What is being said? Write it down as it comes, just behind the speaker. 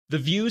The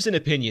views and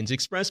opinions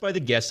expressed by the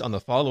guests on the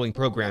following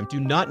program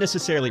do not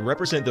necessarily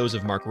represent those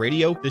of Mark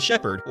Radio, The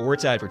Shepherd, or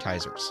its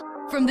advertisers.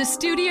 From the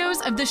studios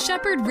of the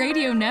Shepherd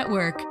Radio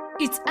Network,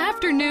 it's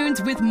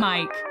Afternoons with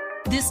Mike.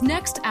 This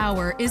next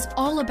hour is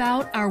all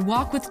about our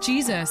walk with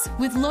Jesus,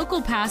 with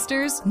local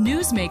pastors,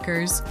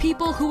 newsmakers,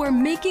 people who are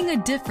making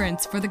a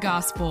difference for the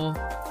gospel.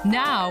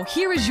 Now,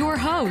 here is your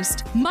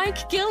host,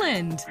 Mike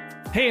Gilland.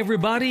 Hey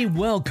everybody,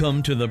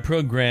 welcome to the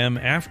program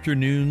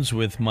Afternoons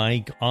with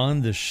Mike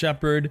on The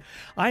Shepherd.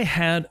 I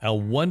had a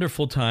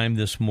wonderful time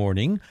this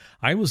morning.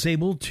 I was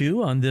able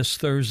to, on this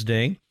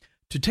Thursday,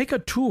 to take a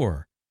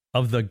tour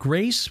of the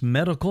Grace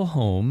Medical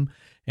Home,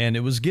 and it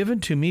was given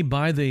to me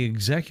by the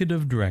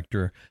executive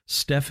director,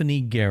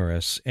 Stephanie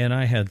Garris, and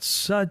I had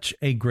such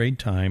a great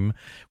time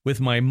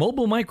with my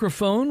mobile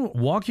microphone,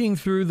 walking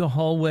through the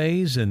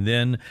hallways and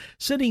then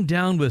sitting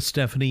down with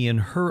Stephanie in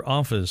her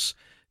office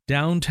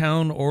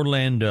downtown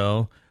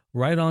Orlando,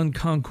 right on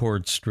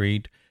Concord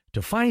Street,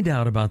 to find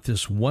out about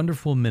this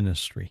wonderful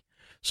ministry.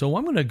 So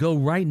I'm going to go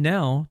right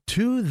now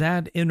to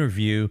that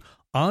interview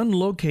on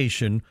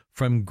location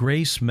from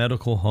Grace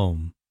Medical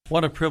Home.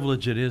 What a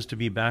privilege it is to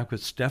be back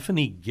with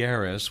Stephanie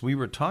Garris. We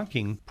were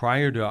talking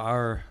prior to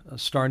our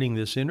starting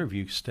this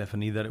interview,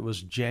 Stephanie, that it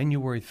was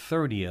January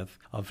 30th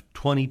of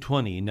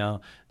 2020. Now,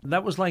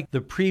 that was like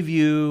the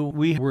preview.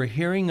 We were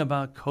hearing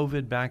about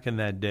COVID back in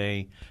that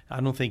day.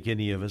 I don't think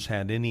any of us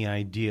had any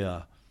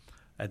idea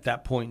at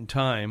that point in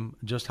time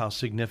just how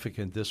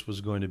significant this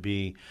was going to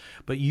be.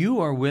 But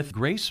you are with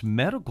Grace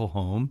Medical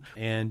Home,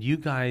 and you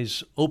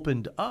guys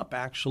opened up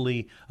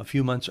actually a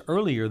few months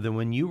earlier than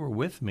when you were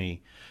with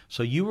me.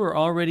 So you were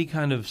already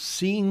kind of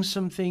seeing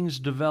some things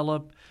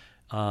develop,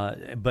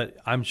 but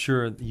I'm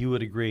sure you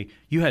would agree,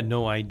 you had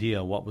no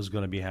idea what was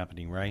going to be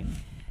happening, right?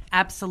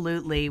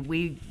 Absolutely.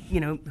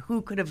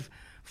 Who could have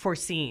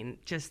foreseen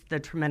just the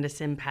tremendous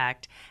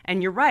impact?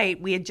 And you're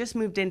right, we had just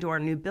moved into our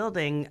new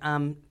building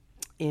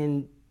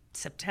in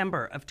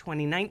September of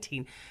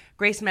 2019.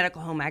 Grace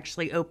Medical Home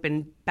actually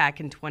opened back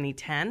in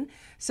 2010.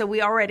 So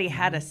we already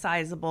had a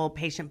sizable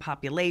patient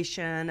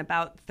population,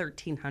 about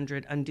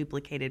 1,300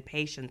 unduplicated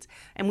patients,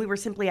 and we were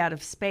simply out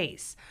of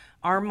space.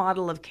 Our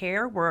model of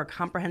care, we're a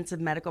comprehensive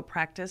medical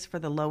practice for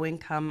the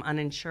low-income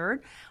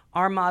uninsured.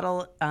 Our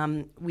model,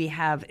 we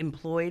have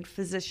employed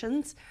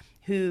physicians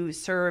who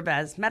serve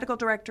as medical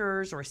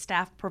directors or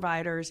staff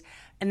providers,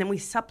 and then we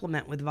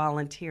supplement with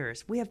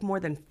volunteers. We have more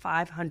than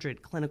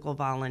 500 clinical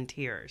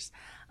volunteers,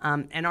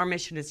 and our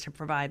mission is to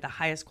provide the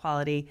highest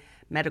quality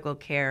medical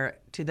care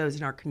to those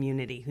in our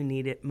community who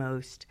need it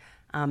most,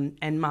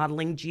 and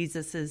modeling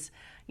Jesus's,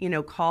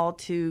 call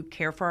to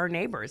care for our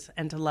neighbors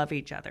and to love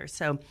each other.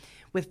 So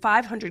with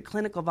 500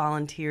 clinical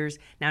volunteers,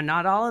 now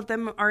not all of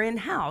them are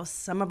in-house.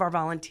 Some of our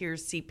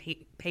volunteers see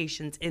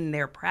patients in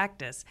their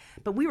practice,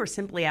 but we were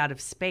simply out of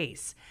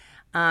space.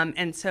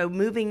 And so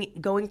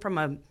going from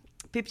a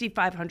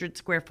 5,500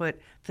 square foot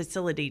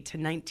facility to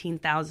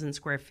 19,000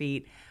 square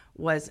feet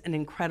was an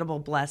incredible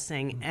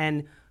blessing. Mm-hmm.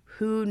 And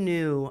who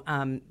knew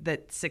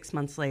that 6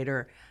 months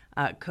later,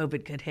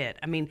 COVID could hit?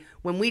 I mean,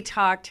 when we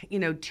talked,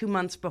 2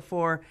 months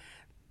before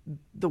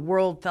the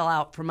world fell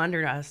out from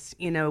under us,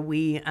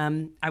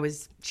 I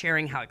was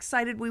sharing how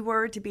excited we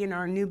were to be in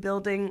our new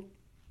building,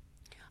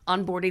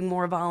 onboarding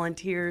more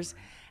volunteers.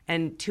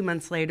 And 2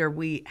 months later,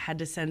 we had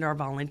to send our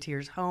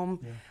volunteers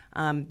home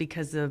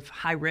because of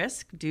high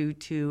risk due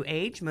to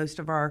age. Most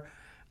of our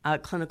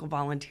clinical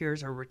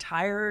volunteers are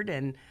retired.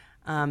 And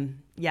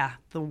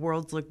the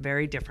world's looked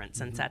very different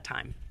since that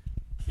time.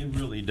 It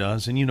really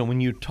does. And,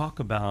 when you talk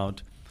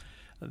about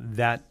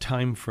that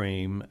time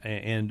frame,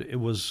 and it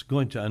was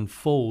going to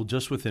unfold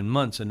just within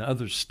months in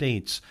other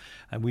states.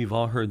 And we've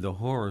all heard the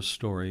horror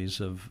stories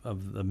of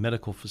the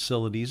medical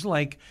facilities,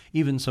 like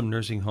even some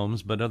nursing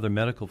homes, but other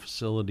medical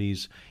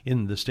facilities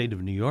in the state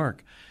of New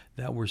York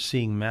that were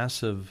seeing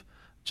massive,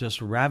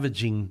 just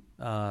ravaging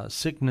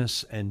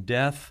sickness and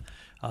death,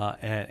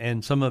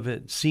 and some of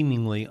it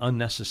seemingly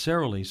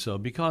unnecessarily so,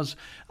 because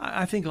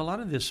I think a lot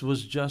of this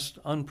was just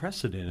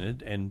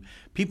unprecedented, and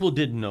people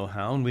didn't know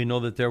how, and we know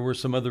that there were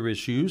some other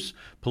issues,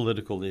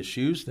 political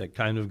issues, that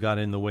kind of got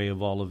in the way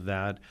of all of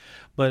that.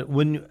 But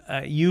when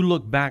you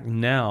look back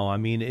now, I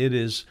mean, it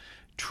is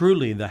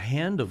truly the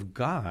hand of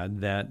God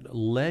that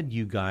led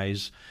you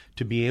guys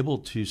to be able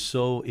to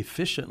so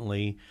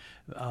efficiently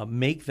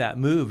make that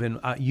move. And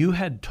you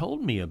had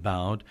told me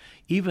about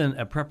even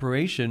a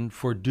preparation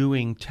for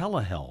doing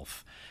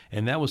telehealth.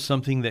 And that was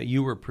something that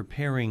you were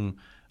preparing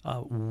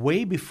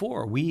way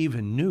before we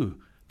even knew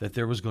that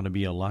there was going to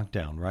be a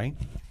lockdown, right?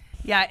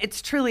 Yeah,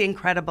 it's truly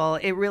incredible.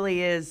 It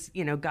really is,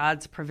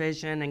 God's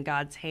provision and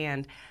God's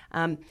hand.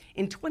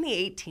 In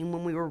 2018,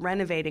 when we were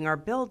renovating our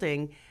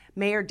building,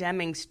 Mayor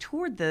Demings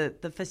toured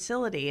the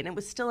facility, and it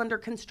was still under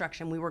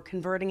construction. We were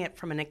converting it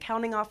from an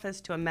accounting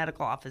office to a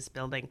medical office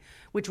building,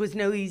 which was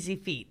no easy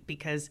feat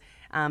because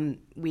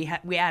we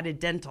added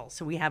dental.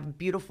 So we have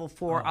beautiful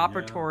four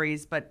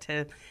operatories, but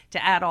to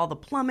add all the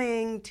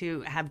plumbing,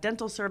 to have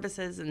dental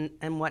services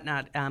and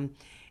whatnot,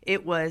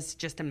 it was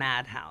just a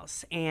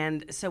madhouse.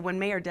 And so when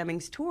Mayor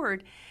Demings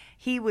toured,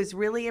 he was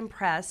really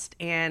impressed,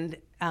 and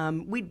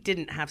we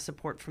didn't have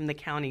support from the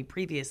county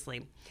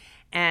previously.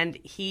 And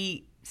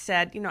he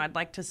said, I'd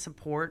like to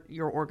support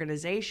your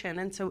organization.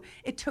 And so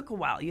it took a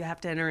while. You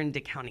have to enter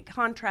into county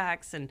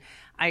contracts. And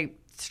I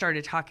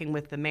started talking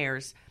with the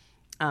mayor's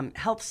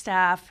health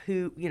staff,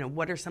 who,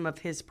 what are some of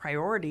his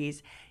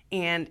priorities?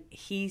 And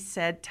he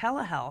said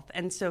telehealth.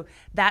 And so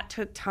that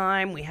took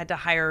time. We had to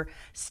hire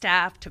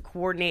staff to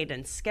coordinate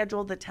and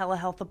schedule the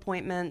telehealth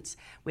appointments.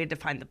 We had to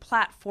find the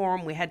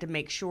platform. We had to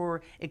make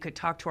sure it could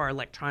talk to our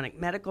electronic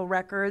medical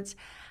records.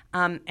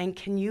 And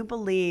can you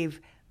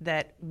believe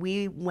that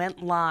we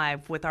went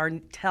live with our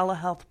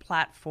telehealth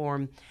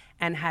platform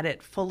and had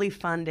it fully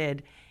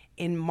funded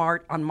on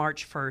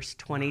March 1st,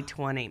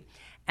 2020?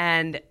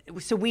 And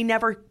so we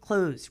never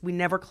closed. We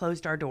never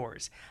closed our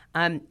doors.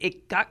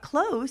 It got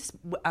close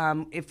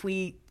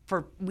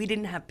we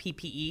didn't have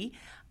PPE,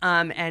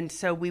 and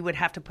so we would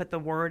have to put the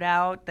word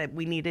out that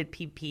we needed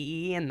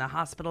PPE, and the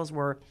hospitals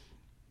were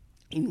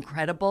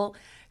incredible.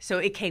 So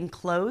it came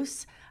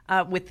close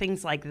with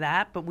things like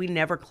that, but we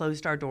never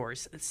closed our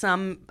doors.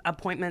 Some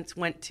appointments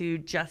went to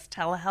just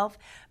telehealth,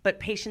 but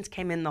patients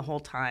came in the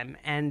whole time,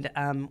 and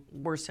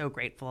we're so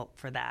grateful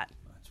for that.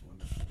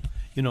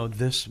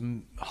 This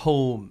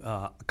whole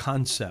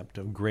concept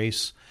of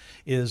grace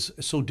is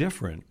so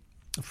different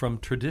from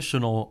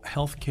traditional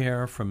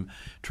healthcare, from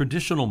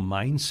traditional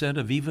mindset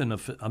of even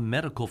a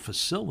medical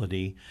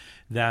facility,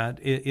 that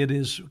it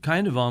is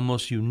kind of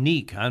almost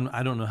unique.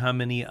 I don't know how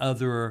many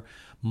other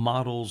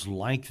models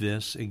like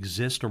this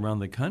exist around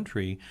the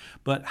country,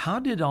 but how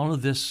did all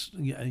of this,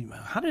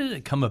 how did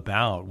it come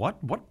about?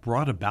 What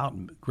brought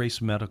about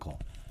Grace Medical?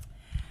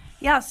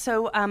 Yeah,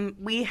 so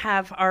we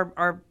have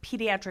our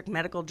pediatric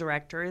medical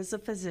director is a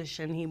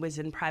physician. He was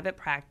in private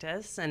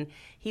practice, and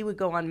he would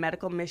go on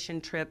medical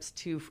mission trips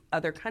to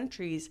other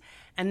countries.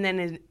 And then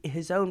in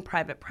his own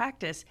private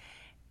practice,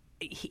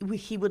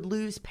 he would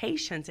lose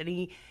patients, and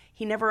he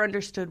never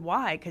understood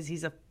why, because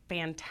he's a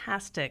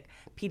fantastic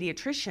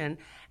pediatrician,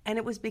 and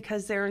it was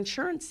because their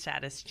insurance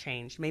status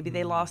changed. Maybe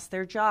they lost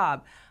their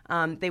job.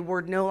 They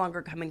were no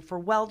longer coming for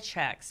well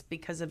checks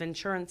because of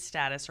insurance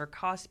status or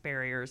cost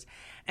barriers.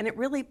 And it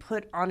really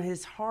put on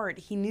his heart,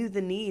 he knew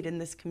the need in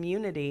this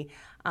community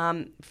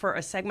for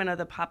a segment of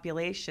the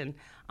population,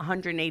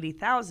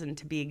 180,000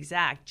 to be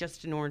exact,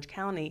 just in Orange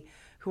County,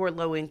 who are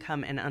low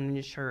income and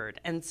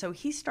uninsured. And so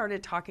he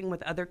started talking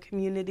with other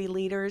community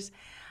leaders,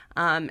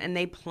 and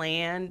they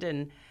planned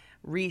and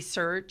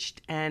researched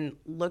and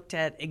looked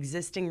at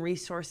existing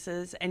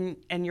resources. And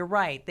you're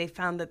right, they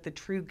found that the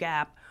true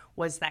gap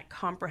was that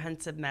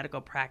comprehensive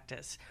medical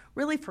practice,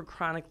 really for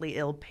chronically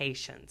ill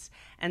patients.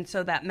 And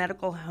so that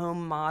medical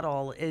home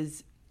model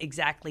is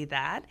exactly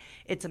that.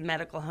 It's a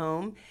medical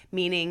home,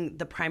 meaning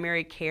the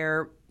primary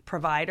care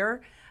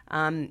provider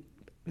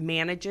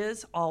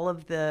manages all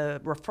of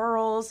the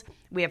referrals.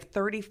 We have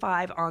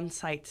 35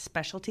 on-site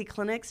specialty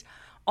clinics,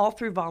 all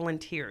through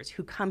volunteers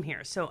who come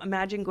here. So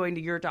imagine going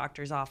to your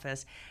doctor's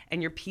office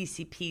and your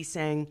PCP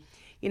saying,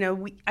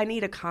 I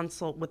need a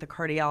consult with a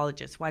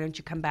cardiologist. Why don't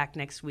you come back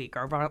next week?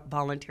 Our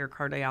volunteer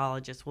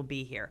cardiologist will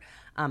be here.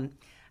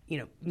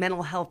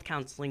 Mental health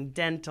counseling,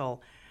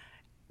 dental,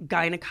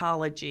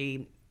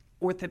 gynecology,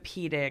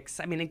 orthopedics.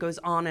 I mean, it goes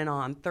on and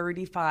on.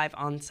 35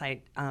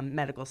 on-site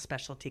medical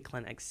specialty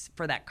clinics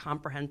for that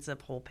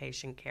comprehensive whole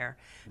patient care.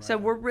 Right. So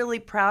we're really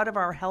proud of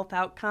our health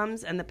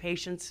outcomes and the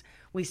patients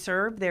we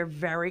serve. They're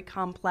very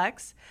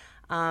complex.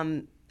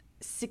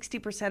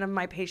 60% of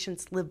my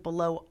patients live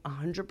below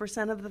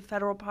 100% of the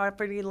federal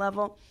poverty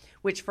level,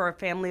 which for a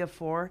family of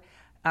four,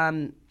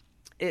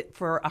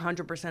 for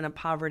 100% of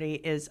poverty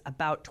is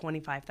about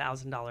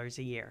 $25,000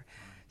 a year.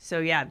 So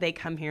yeah, they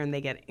come here and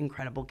they get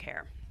incredible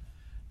care.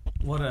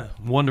 What a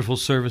wonderful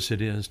service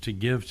it is to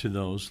give to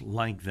those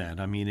like that.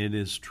 I mean, it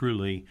is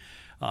truly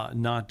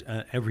not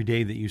every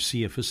day that you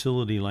see a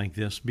facility like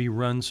this be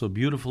run so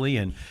beautifully.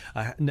 And,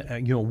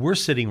 we're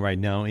sitting right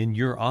now in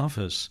your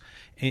office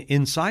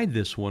inside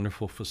this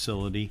wonderful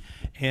facility,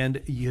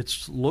 and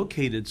it's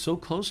located so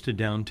close to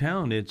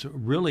downtown. It's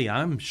really,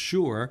 I'm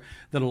sure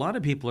that a lot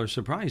of people are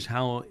surprised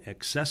how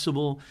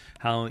accessible,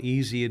 how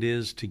easy it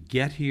is to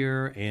get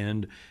here,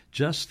 and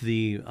just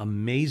the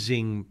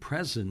amazing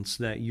presence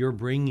that you're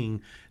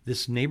bringing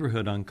this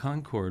neighborhood on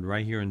Concord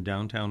right here in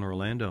downtown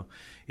Orlando.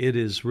 It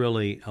is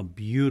really a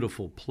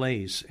beautiful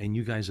place, and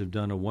you guys have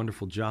done a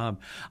wonderful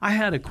job. I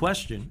had a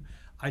question.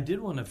 I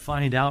did want to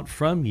find out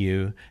from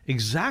you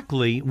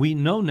exactly. We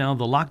know now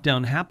the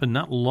lockdown happened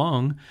not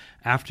long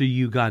after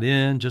you got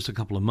in, just a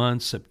couple of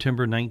months.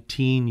 September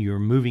 19, you're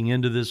moving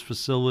into this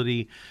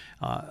facility.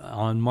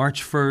 On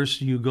March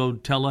 1st, you go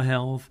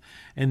telehealth.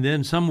 And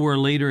then somewhere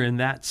later in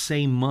that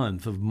same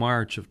month of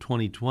March of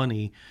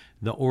 2020,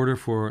 the order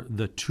for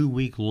the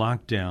 2-week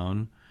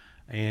lockdown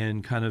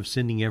and kind of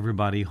sending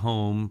everybody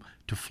home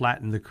to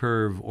flatten the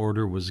curve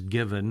order was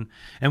given.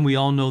 And we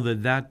all know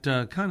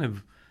that kind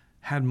of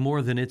had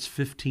more than its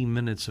 15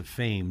 minutes of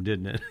fame,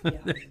 didn't it?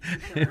 Yeah.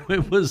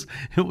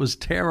 It was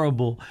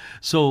terrible.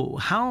 So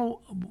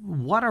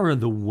what are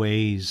the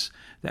ways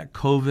that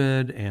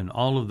COVID and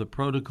all of the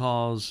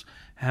protocols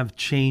have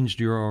changed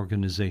your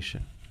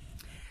organization?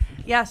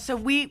 Yeah, so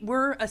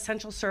we're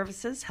essential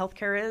services,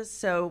 healthcare is,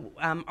 so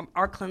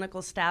our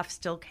clinical staff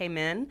still came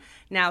in.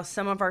 Now,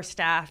 some of our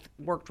staff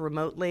worked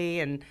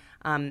remotely and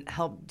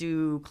helped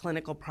do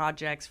clinical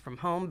projects from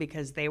home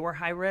because they were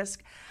high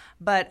risk.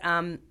 But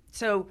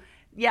so,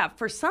 yeah,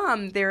 for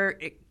some, their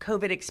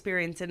COVID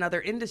experience in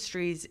other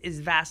industries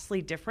is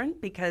vastly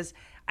different because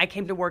I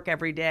came to work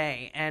every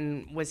day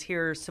and was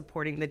here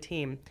supporting the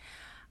team.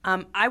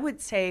 I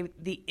would say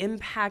the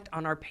impact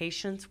on our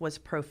patients was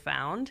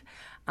profound.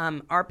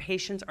 Our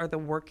patients are the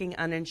working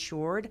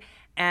uninsured,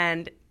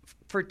 and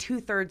for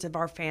 2/3 of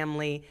our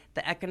family,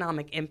 the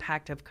economic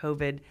impact of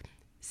COVID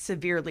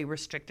severely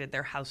restricted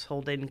their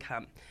household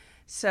income.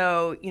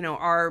 So,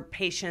 our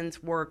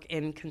patients work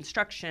in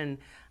construction,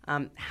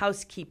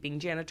 housekeeping,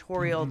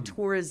 janitorial,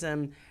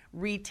 tourism,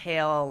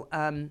 retail,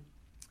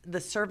 the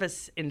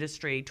service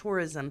industry,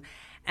 tourism.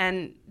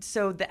 And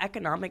so the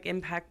economic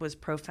impact was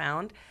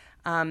profound.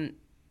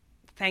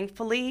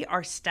 Thankfully,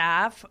 our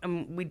staff,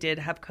 we did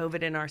have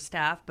COVID in our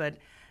staff, but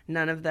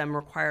none of them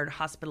required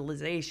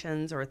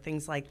hospitalizations or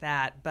things like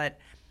that. But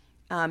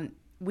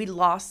we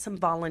lost some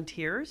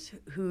volunteers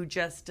who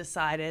just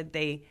decided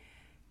they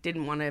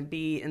didn't want to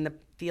be in the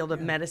field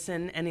of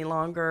medicine any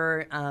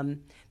longer.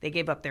 They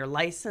gave up their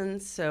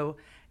license, so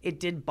it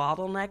did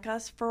bottleneck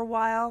us for a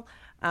while.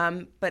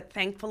 But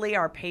thankfully,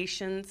 our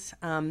patients,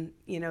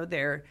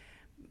 the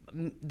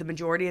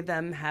majority of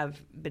them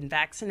have been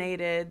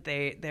vaccinated.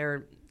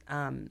 They're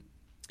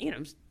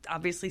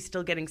obviously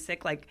still getting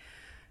sick like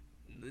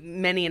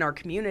many in our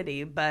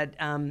community, but,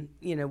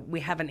 we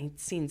haven't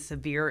seen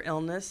severe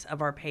illness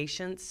of our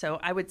patients. So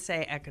I would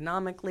say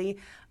economically,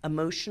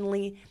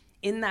 emotionally,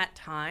 in that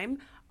time,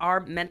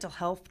 our mental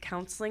health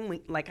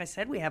counseling, like I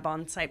said, we have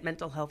on-site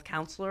mental health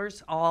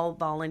counselors, all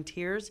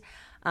volunteers.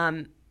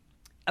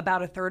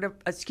 About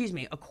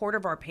a quarter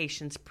of our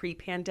patients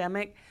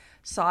pre-pandemic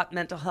sought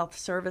mental health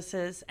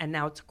services, and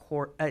now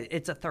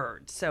it's a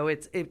third. So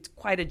it's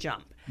quite a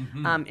jump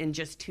in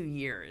just 2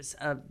 years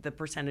of the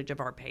percentage of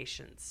our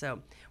patients.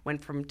 So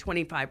went from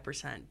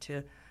 25%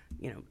 to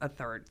a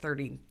third,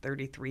 30,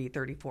 33,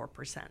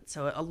 34%.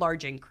 So a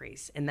large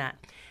increase in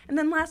that. And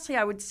then lastly,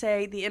 I would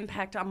say the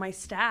impact on my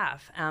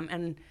staff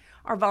and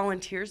our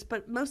volunteers,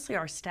 but mostly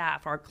our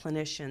staff, our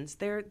clinicians.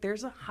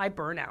 There's a high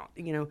burnout.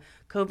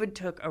 COVID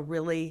took a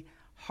really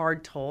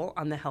hard toll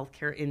on the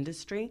healthcare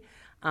industry.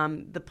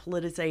 The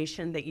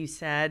politicization that you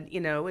said,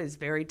 is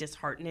very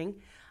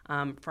disheartening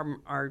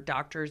from our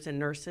doctors and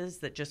nurses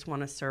that just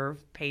want to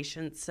serve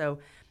patients. So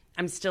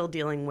I'm still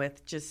dealing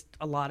with just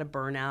a lot of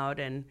burnout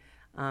and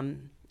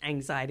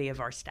anxiety of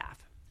our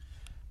staff.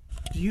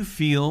 Do you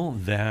feel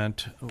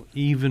that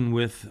even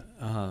with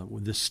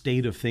the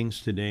state of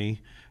things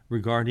today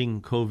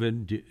regarding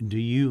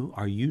COVID,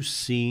 are you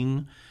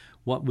seeing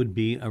what would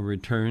be a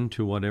return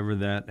to whatever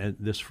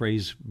this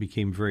phrase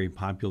became very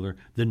popular,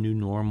 the new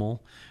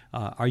normal?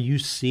 Are you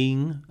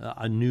seeing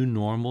a new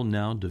normal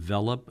now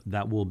develop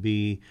that will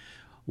be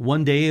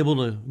one day able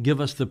to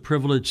give us the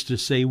privilege to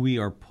say we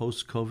are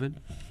post-COVID?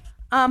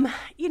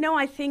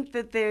 I think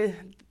that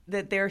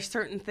there are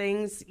certain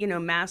things,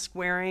 mask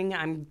wearing.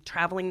 I'm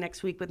traveling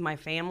next week with my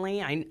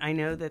family. I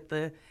know that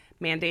the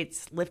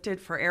mandate's lifted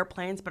for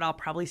airplanes, but I'll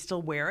probably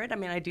still wear it. I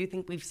mean, I do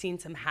think we've seen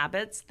some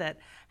habits that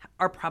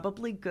are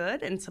probably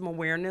good and some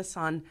awareness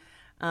on,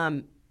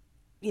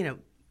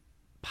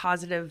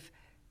 positive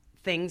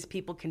things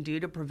people can do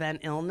to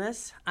prevent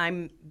illness.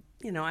 I'm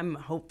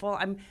hopeful.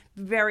 I'm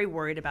very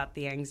worried about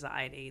the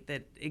anxiety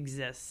that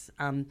exists.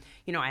 I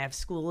have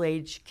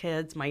school-age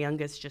kids. My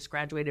youngest just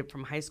graduated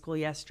from high school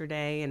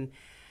yesterday, and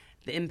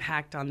the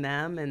impact on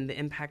them and the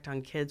impact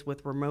on kids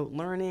with remote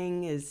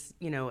learning is,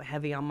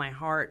 heavy on my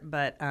heart.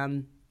 But,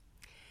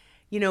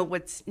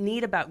 what's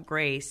neat about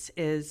Grace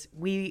is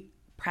we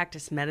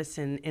practice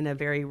medicine in a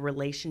very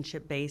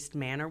relationship-based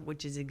manner,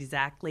 which is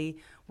exactly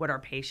what our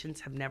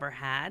patients have never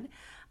had.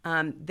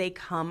 They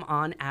come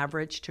on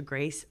average to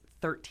Grace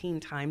 13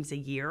 times a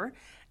year,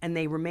 and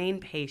they remain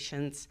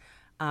patients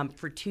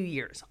for 2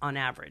 years on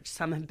average.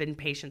 Some have been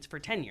patients for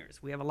 10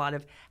 years. We have a lot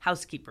of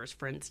housekeepers,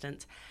 for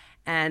instance,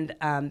 and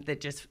that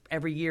just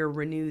every year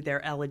renew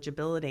their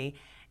eligibility.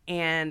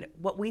 And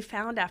what we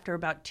found after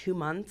about 2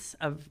 months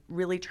of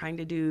really trying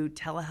to do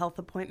telehealth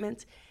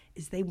appointments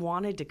is they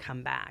wanted to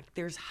come back.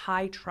 There's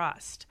high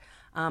trust.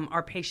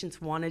 Our patients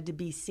wanted to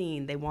be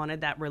seen. They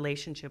wanted that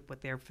relationship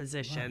with their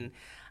physician.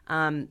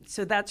 Wow.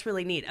 So that's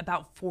really neat.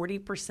 About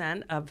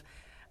 40% of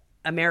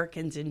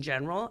Americans in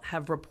general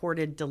have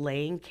reported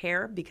delaying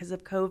care because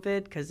of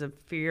COVID, because of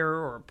fear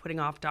or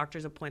putting off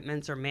doctor's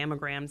appointments or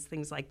mammograms,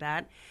 things like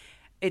that.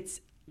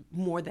 It's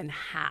more than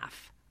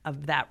half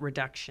of that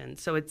reduction.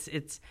 So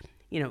it's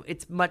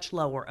much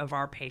lower of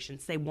our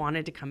patients. They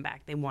wanted to come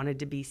back. They wanted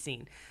to be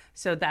seen.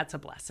 So that's a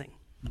blessing.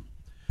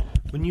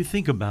 When you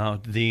think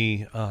about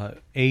the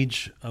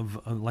age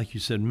of, like you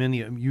said,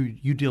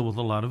 you deal with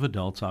a lot of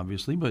adults,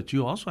 obviously, but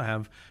you also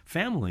have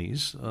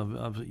families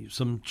of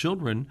some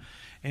children,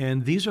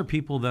 and these are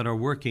people that are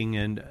working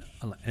and,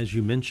 as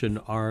you mentioned,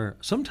 are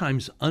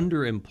sometimes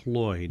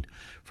underemployed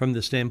from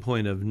the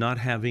standpoint of not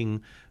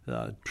having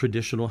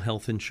traditional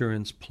health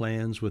insurance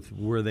plans with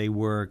where they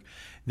work.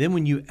 Then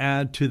when you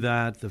add to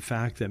that the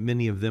fact that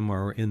many of them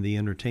are in the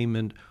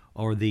entertainment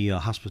or the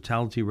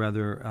hospitality,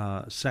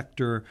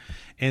 sector.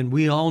 And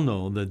we all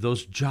know that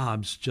those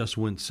jobs just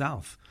went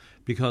south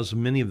because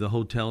many of the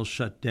hotels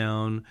shut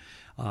down.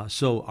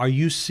 So are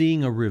you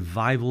seeing a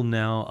revival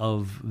now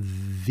of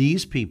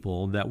these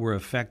people that were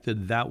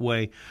affected that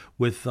way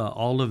with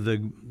all of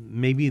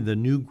maybe the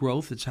new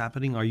growth that's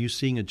happening? Are you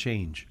seeing a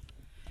change?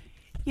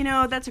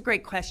 That's a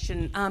great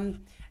question.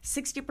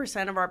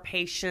 60% of our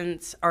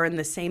patients are in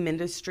the same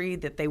industry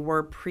that they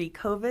were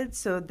pre-COVID.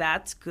 So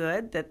that's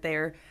good that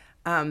they're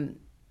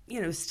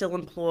still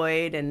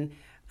employed and,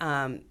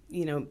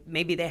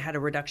 maybe they had a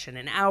reduction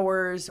in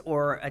hours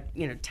or,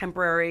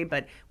 temporary,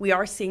 but we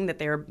are seeing that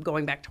they're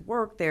going back to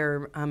work.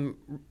 They're,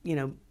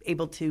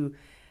 able to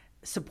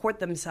support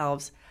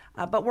themselves.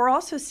 But we're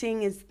also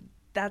seeing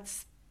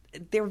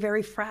they're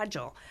very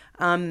fragile.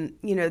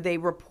 They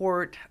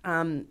report,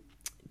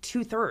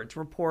 2/3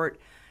 report,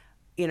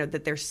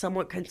 that they're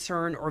somewhat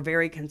concerned or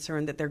very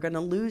concerned that they're going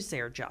to lose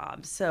their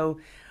jobs. So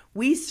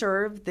we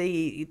serve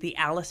the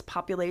ALICE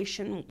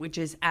population, which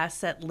is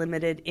asset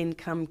limited,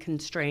 income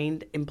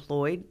constrained,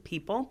 employed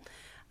people.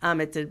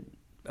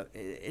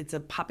 It's a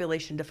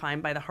population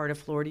defined by the Heart of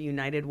Florida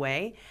United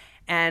Way,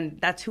 and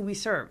that's who we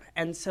serve.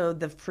 And so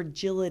the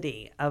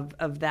fragility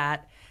of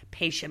that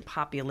patient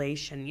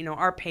population,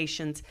 our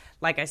patients,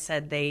 like I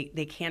said,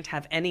 they can't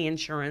have any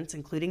insurance,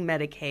 including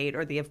Medicaid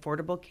or the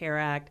Affordable Care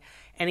Act,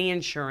 any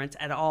insurance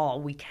at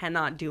all. We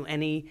cannot do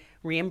any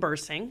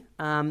reimbursing.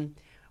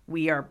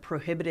 We are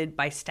prohibited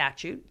by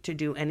statute to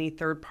do any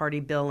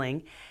third-party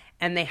billing,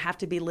 and they have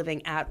to be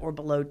living at or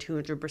below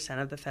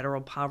 200% of the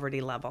federal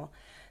poverty level.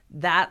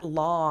 That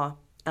law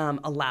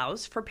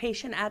allows for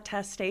patient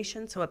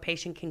attestation, so a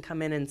patient can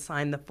come in and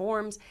sign the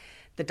forms.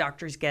 The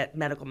doctors get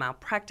medical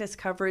malpractice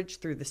coverage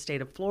through the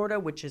state of Florida,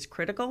 which is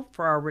critical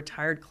for our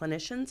retired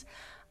clinicians.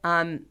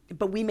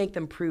 But we make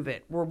them prove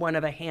it. We're one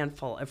of a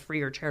handful of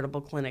free or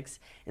charitable clinics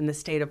in the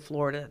state of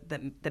Florida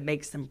that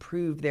makes them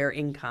prove their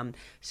income.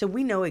 So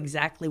we know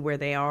exactly where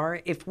they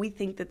are. If we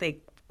think that they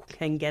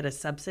can get a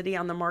subsidy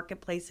on the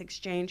marketplace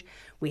exchange,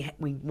 we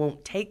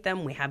won't take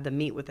them. We have them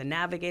meet with a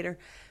navigator.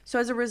 So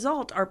as a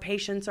result, our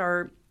patients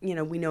are,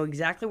 we know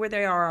exactly where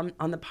they are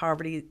on the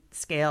poverty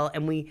scale,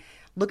 and we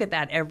look at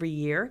that every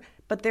year.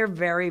 But they're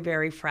very,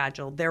 very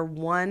fragile. They're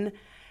one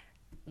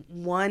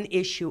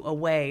issue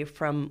away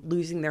from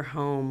losing their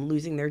home,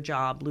 losing their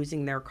job,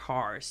 losing their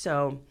car.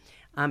 So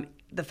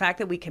the fact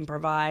that we can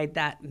provide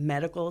that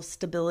medical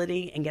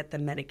stability and get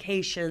them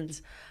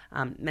medications,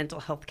 mental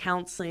health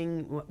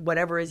counseling,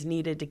 whatever is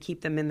needed to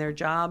keep them in their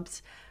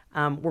jobs,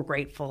 we're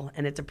grateful,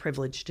 and it's a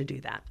privilege to do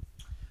that.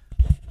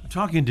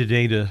 Talking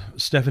today to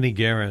Stephanie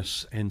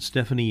Garris, and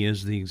Stephanie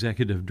is the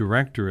executive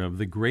director of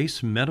the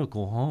Grace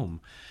Medical Home.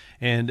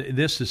 And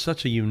this is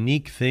such a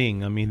unique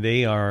thing. I mean,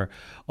 they are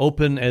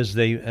open,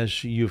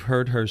 as you've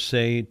heard her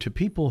say, to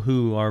people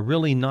who are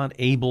really not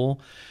able,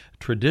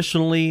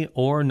 traditionally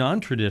or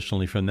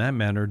non-traditionally from that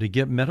matter, to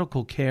get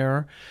medical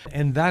care.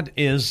 And that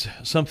is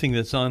something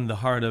that's on the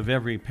heart of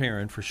every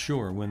parent for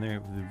sure when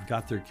they've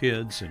got their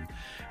kids, and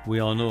we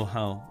all know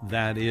how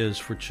that is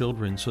for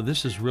children. So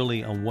this is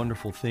really a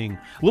wonderful thing.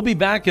 We'll be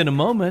back in a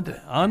moment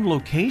on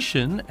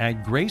location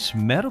at Grace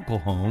Medical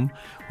Home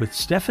with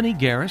Stephanie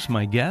Garris,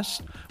 my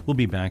guest. We'll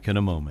be back in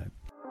a moment.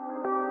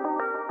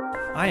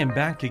 I am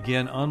back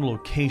again on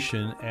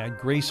location at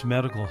Grace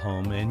Medical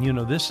Home,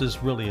 and this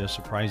is really a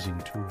surprising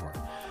tour.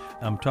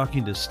 I'm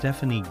talking to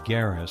Stephanie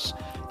Garris,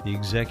 the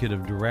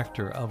executive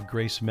director of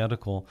Grace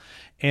Medical,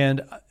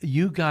 and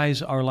you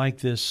guys are like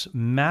this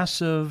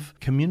massive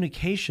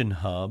communication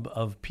hub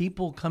of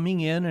people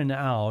coming in and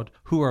out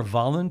who are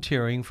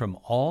volunteering from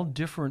all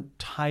different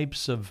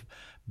types of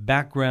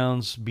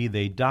backgrounds, be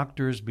they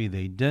doctors, be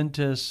they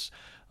dentists,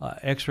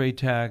 x-ray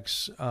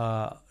techs,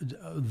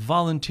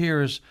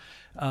 volunteers,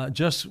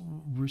 just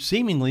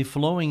seemingly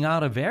flowing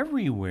out of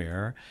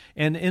everywhere.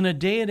 And in a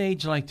day and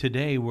age like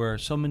today where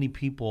so many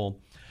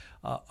people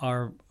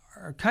are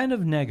kind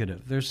of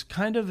negative, there's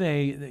kind of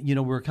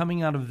we're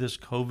coming out of this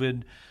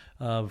COVID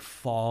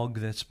fog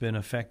that's been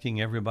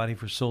affecting everybody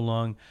for so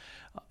long.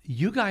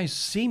 You guys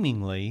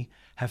seemingly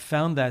have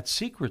found that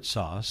secret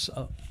sauce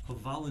of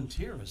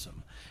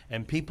volunteerism,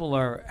 and people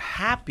are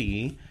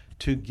happy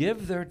to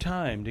give their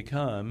time to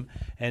come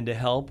and to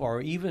help,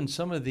 or even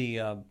some of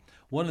the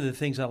one of the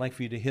things I'd like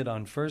for you to hit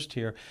on first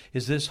here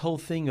is this whole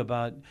thing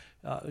about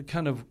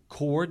kind of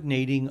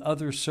coordinating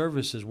other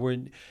services, where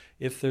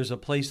if there's a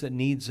place that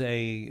needs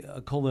a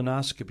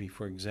colonoscopy,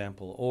 for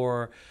example,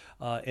 or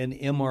an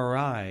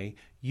MRI,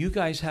 you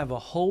guys have a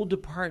whole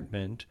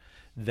department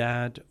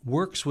that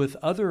works with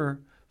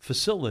other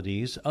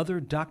facilities, other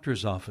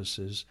doctors'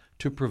 offices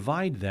to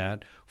provide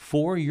that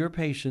for your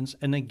patients.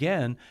 And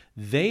again,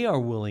 they are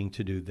willing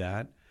to do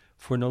that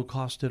for no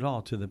cost at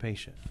all to the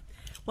patient.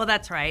 Well,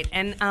 that's right.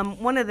 And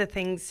one of the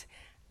things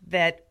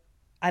that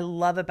I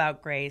love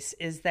about Grace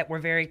is that we're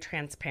very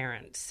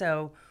transparent.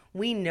 So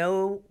we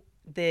know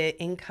the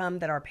income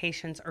that our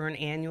patients earn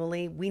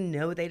annually. We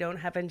know they don't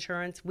have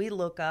insurance. We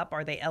look up,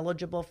 are they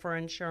eligible for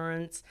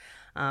insurance?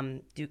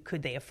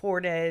 Could they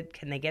afford it?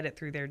 Can they get it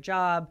through their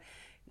job?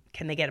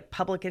 Can they get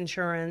public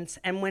insurance?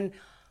 And when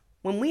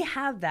we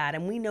have that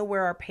and we know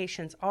where our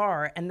patients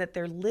are and that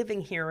they're living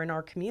here in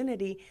our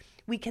community,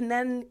 we can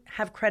then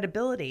have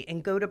credibility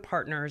and go to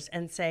partners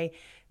and say,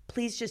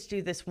 please just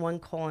do this one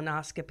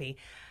colonoscopy.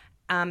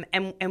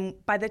 And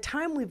by the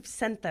time we've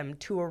sent them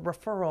to a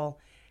referral,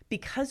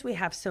 because we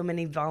have so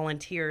many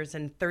volunteers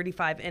and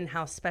 35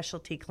 in-house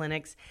specialty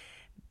clinics,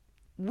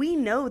 we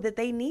know that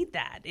they need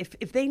that.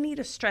 If they need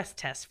a stress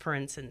test, for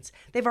instance,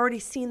 they've already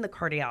seen the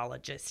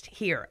cardiologist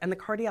here, and the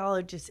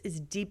cardiologist is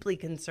deeply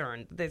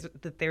concerned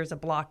that there's a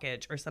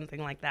blockage or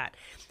something like that.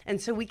 And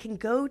so we can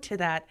go to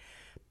that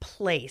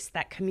place,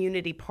 that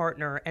community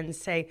partner, and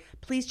say,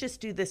 please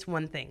just do this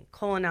one thing,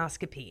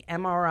 colonoscopy,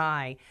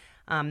 MRI,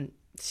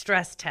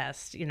 stress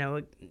test,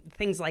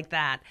 things like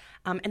that,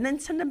 and then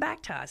send them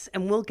back to us,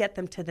 and we'll get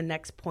them to the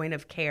next point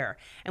of care.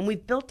 And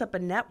we've built up a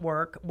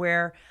network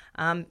where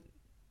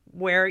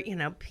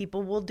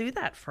people will do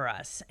that for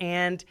us.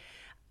 And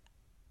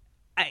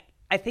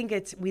I think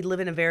we live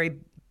in a very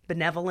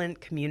benevolent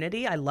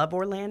community. I love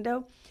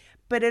Orlando,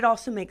 but it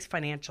also makes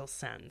financial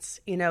sense.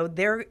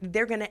 They're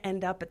going to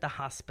end up at the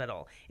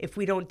hospital if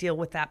we don't deal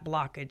with that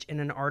blockage in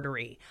an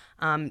artery.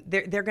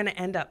 They're going to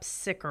end up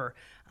sicker,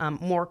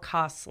 more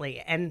costly.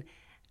 And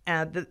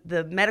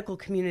the medical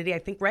community, I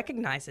think,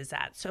 recognizes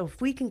that. So if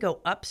we can go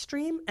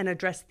upstream and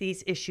address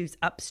these issues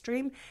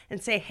upstream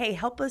and say, hey,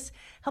 help us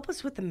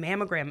with the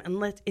mammogram,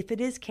 and if it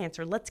is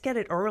cancer, let's get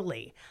it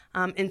early,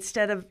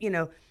 instead of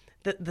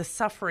the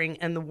suffering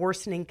and the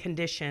worsening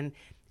condition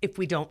if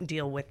we don't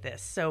deal with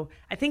this. So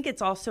I think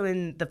it's also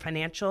in the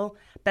financial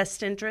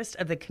best interest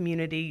of the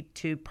community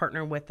to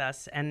partner with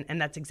us,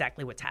 and that's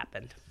exactly what's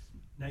happened.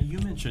 Now, you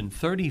mentioned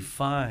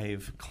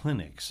 35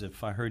 clinics,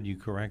 if I heard you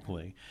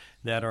correctly,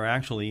 that are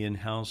actually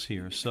in-house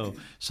here. So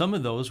some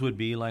of those would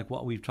be like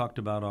what we've talked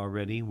about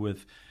already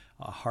with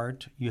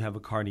heart. You have a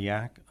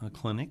cardiac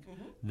clinic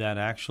that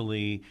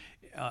actually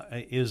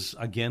is,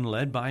 again,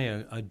 led by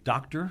a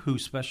doctor who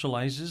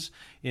specializes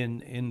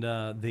in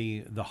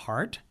the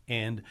heart.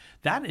 And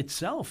that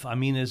itself,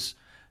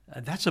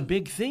 that's a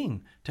big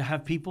thing to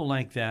have people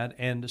like that.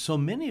 And so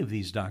many of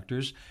these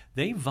doctors,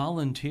 they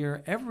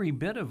volunteer every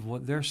bit of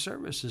what their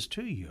services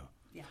to you.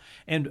 Yeah.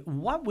 And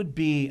what would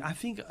be, I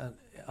think,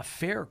 a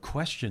fair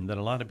question that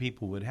a lot of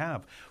people would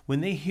have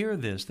when they hear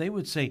this, they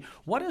would say,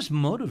 what is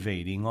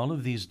motivating all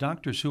of these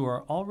doctors who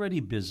are already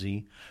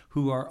busy,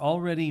 who are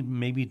already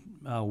maybe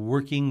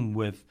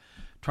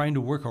trying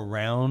to work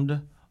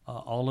around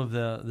all of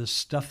the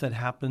stuff that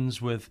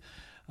happens with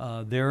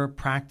their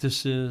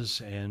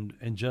practices and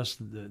just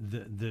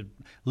the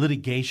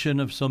litigation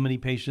of so many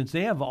patients.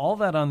 They have all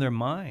that on their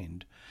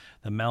mind,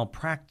 the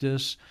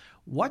malpractice.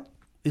 What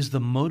is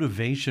the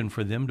motivation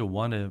for them to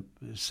want to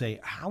say,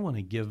 I want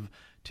to give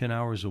 10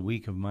 hours a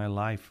week of my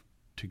life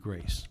to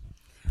Grace?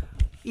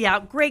 Yeah,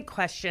 great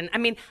question.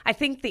 I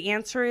think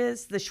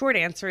the short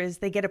answer is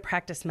they get to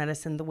practice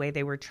medicine the way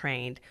they were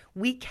trained.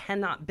 We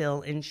cannot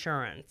bill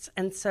insurance.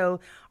 And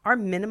so our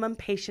minimum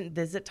patient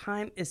visit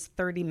time is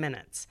 30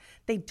 minutes.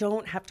 They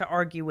don't have to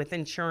argue with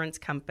insurance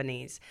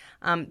companies.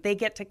 They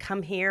get to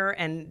come here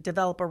and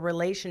develop a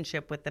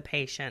relationship with the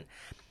patient.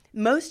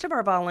 Most of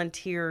our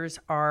volunteers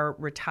are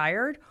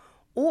retired,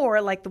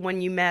 or like the one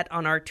you met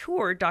on our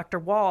tour, Dr.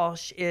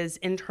 Walsh is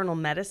internal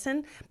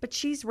medicine, but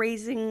she's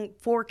raising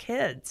 5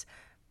 kids.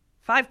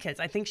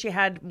 I think she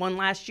had one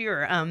last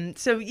year.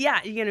 So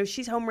yeah,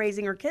 she's home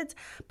raising her kids,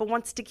 but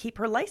wants to keep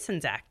her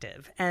license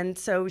active. And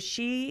so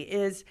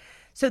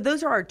so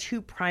those are our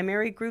 2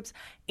 primary groups,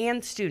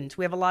 and students.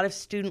 We have a lot of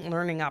student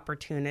learning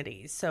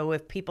opportunities. So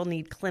if people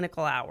need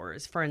clinical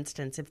hours, for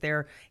instance, if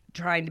they're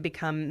trying to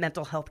become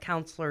mental health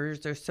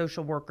counselors or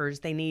social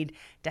workers, they need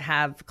to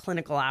have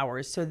clinical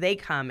hours. So they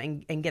come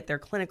and get their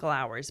clinical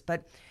hours.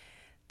 But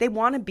they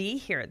want to be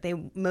here.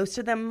 Most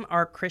of them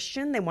are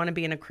Christian. They want to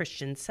be in a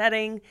Christian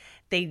setting.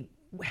 They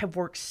have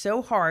worked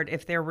so hard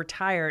if they're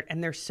retired,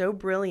 and they're so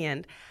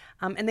brilliant,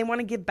 and they want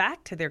to give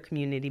back to their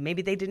community.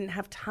 Maybe they didn't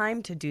have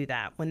time to do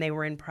that when they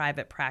were in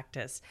private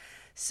practice.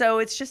 So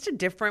it's just a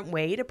different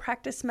way to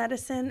practice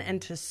medicine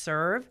and to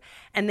serve,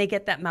 and they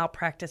get that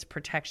malpractice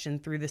protection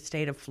through the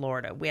state of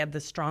Florida. We have the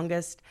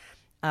strongest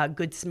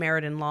Good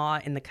Samaritan law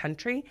in the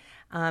country,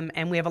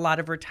 and we have a lot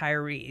of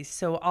retirees.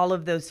 So all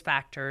of those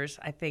factors,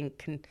 I think,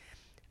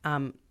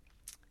 can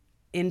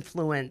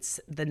influence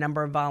the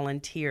number of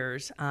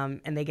volunteers,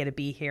 and they get to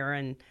be here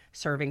and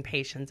serving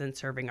patients and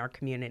serving our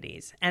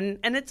communities. And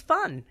it's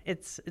fun.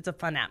 It's a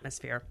fun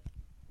atmosphere.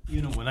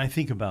 You know, when I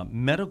think about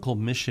medical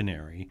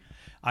missionary,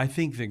 I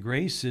think that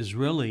Grace is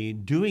really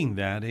doing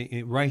that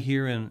right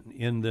here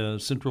in the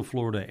Central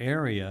Florida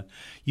area.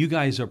 You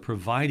guys are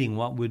providing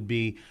what would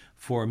be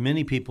for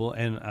many people,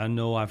 and I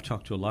know I've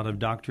talked to a lot of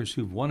doctors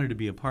who've wanted to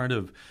be a part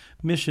of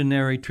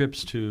missionary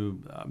trips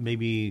to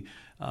maybe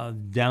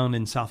down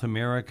in South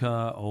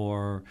America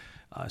or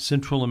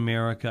Central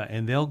America,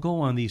 and they'll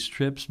go on these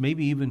trips,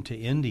 maybe even to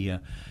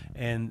India,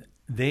 and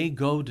they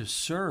go to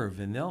serve,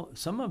 and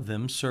some of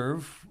them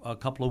serve a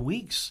couple of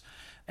weeks,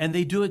 and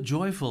they do it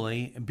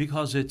joyfully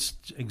because it's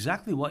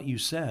exactly what you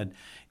said.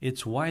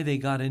 It's why they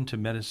got into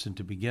medicine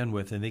to begin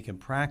with, and they can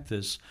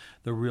practice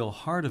the real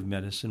heart of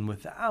medicine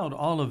without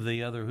all of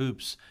the other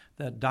hoops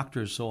that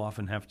doctors so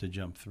often have to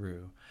jump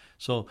through.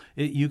 So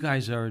you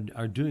guys are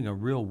doing a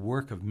real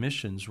work of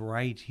missions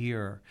right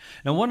here.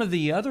 And one of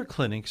the other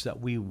clinics that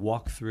we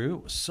walked through,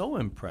 it was so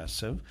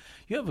impressive.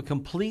 You have a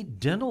complete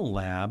dental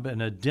lab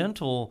and a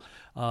dental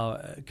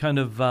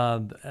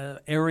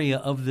area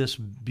of this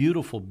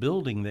beautiful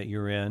building that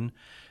you're in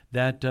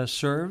that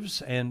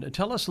serves. And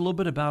tell us a little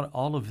bit about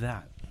all of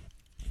that.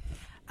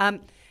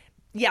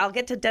 Yeah, I'll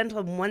get to dental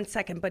in 1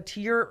 second. But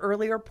to your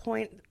earlier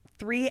point,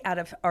 3 out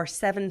of our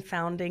 7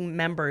 founding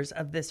members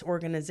of this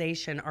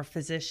organization are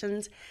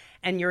physicians,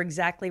 and you're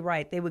exactly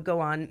right. They would go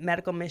on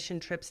medical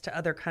mission trips to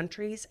other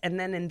countries, and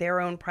then in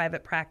their own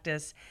private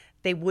practice,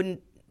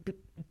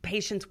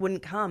 patients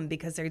wouldn't come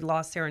because they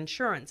lost their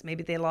insurance.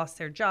 Maybe they lost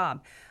their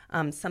job.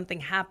 Something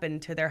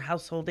happened to their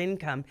household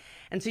income.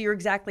 And so you're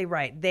exactly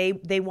right.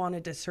 They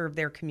wanted to serve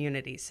their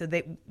community. So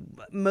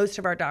most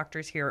of our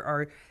doctors here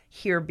are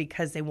here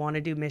because they want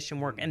to do mission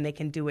work, and they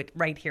can do it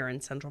right here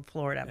in Central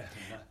Florida.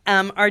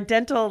 Our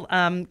dental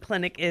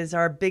clinic is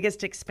our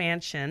biggest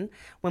expansion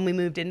when we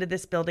moved into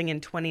this building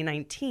in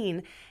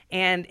 2019,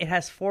 and it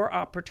has 4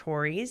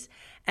 operatories,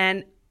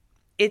 and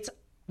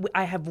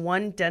I have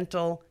 1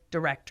 dental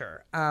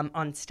director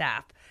on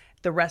staff.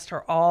 The rest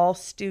are all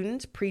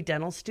students,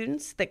 pre-dental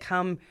students that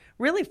come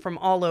really from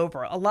all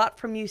over, a lot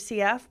from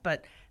UCF,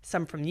 but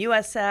some from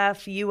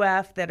USF,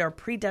 UF that are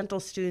pre-dental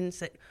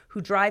students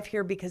who drive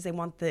here because they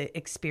want the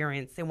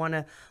experience. They want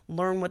to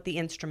learn what the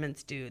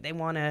instruments do. They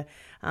want to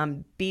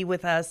be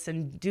with us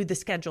and do the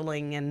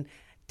scheduling and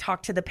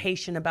talk to the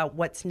patient about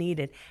what's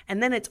needed.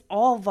 And then it's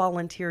all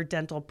volunteer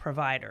dental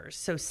providers.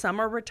 So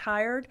some are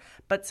retired,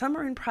 but some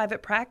are in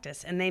private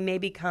practice, and they may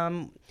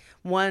become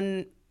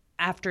one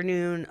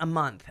afternoon a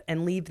month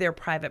and leave their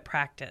private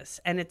practice.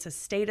 And it's a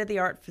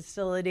state-of-the-art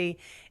facility.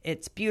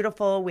 It's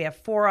beautiful. We have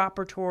 4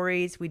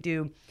 operatories. We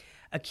do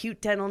acute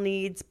dental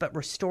needs, but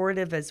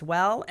restorative as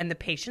well. And the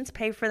patients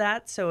pay for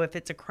that. So if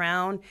it's a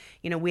crown,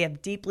 we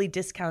have deeply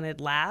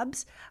discounted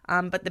labs,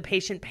 but the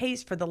patient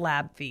pays for the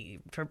lab fee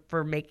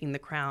for making the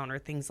crown or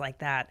things like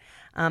that.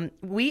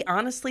 We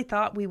honestly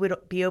thought we would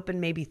be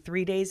open maybe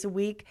 3 days a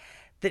week.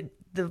 The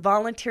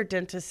volunteer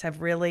dentists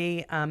have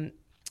really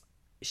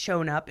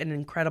shown up in an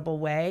incredible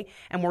way,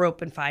 and we're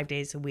open 5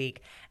 days a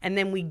week. And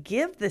then we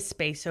give the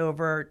space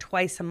over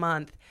twice a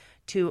month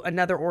to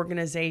another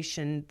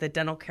organization, the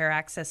Dental Care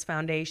Access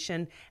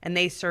Foundation, and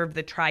they serve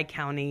the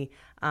Tri-County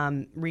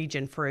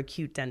region for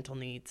acute dental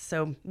needs.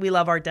 So we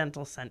love our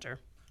dental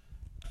center.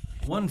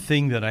 One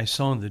thing that I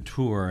saw on the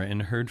tour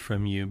and heard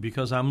from you,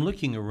 because I'm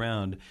looking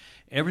around,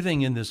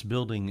 everything in this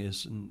building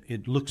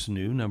it looks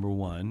new, number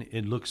 1.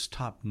 It looks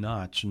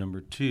top-notch,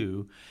 number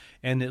 2.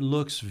 And it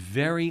looks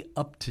very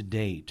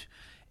up-to-date.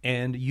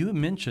 And you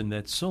mentioned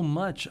that so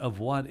much of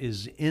what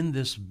is in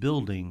this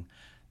building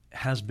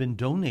has been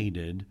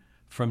donated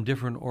from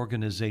different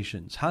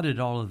organizations. How did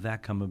all of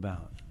that come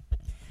about?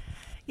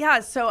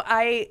 Yeah, so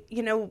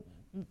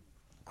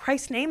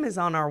Christ's name is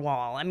on our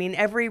wall. I mean,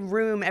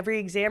 every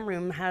exam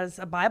room has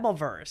a Bible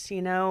verse.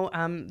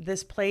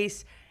 This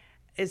place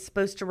is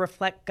supposed to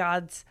reflect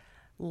God's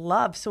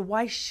love. So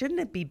why shouldn't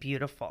it be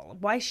beautiful?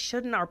 Why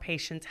shouldn't our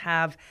patients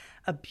have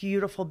a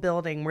beautiful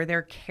building where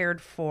they're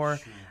cared for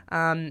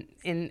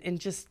in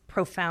just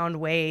profound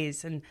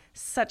ways and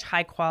such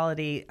high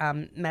quality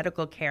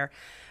medical care?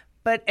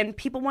 And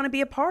people want to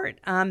be a part.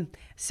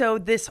 So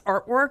this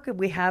artwork,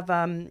 we have,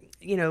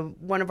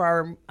 one of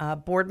our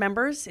board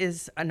members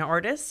is an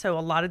artist. So a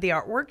lot of the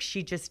artwork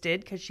she just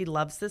did because she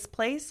loves this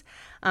place.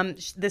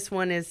 This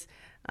one is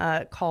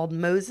called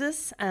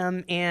Moses,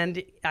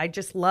 and I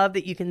just love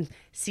that you can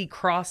see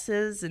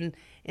crosses and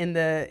in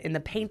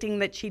the painting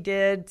that she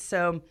did.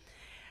 So,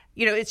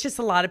 it's just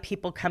a lot of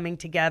people coming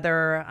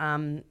together,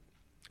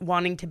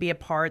 wanting to be a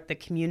part, the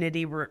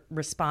community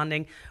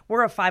responding.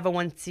 We're a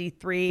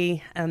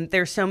 501c3, and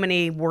there's so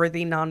many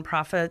worthy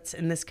nonprofits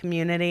in this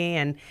community,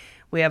 and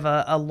we have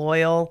a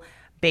loyal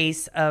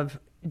base of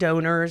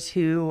donors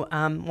who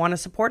want to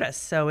support us.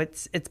 So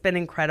it's been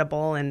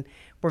incredible, and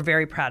we're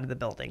very proud of the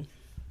building.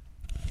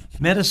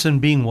 Medicine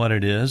being what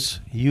it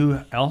is,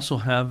 you also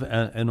have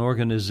an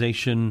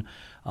organization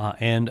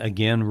and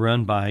again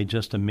run by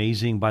just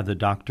amazing, by the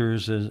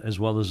doctors as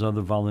well as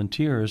other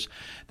volunteers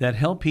that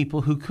help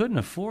people who couldn't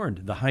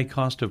afford the high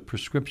cost of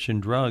prescription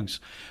drugs.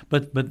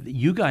 But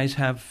you guys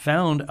have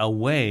found a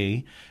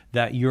way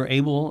that you're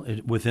able,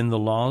 within the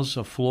laws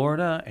of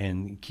Florida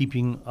and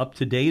keeping up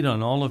to date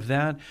on all of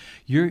that,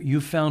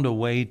 you found a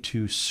way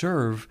to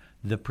serve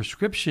the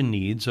prescription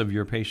needs of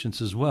your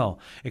patients as well.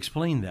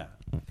 Explain that.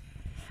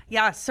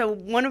 Yeah, so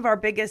one of our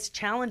biggest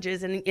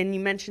challenges, and you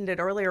mentioned it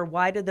earlier,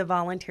 why did the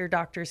volunteer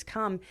doctors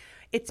come?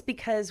 It's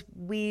because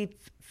we've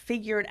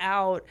figured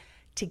out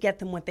to get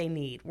them what they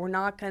need. We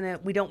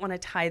don't want to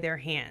tie their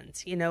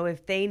hands.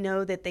 If they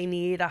know that they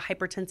need a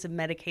hypertensive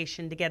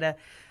medication to get a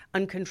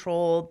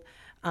uncontrolled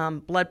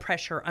blood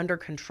pressure under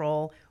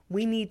control,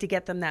 we need to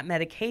get them that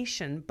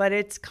medication, but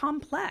it's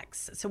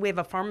complex. So we have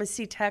a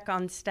pharmacy tech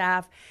on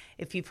staff.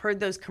 If you've heard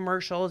those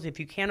commercials, if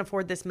you can't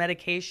afford this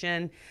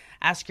medication,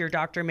 ask your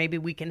doctor, maybe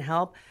we can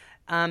help.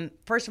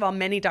 First of all,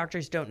 many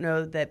doctors don't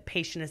know that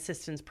patient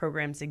assistance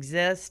programs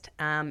exist,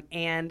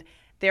 and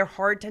they're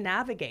hard to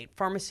navigate.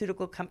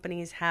 Pharmaceutical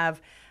companies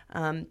have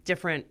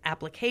different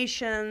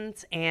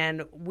applications,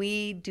 and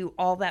we do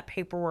all that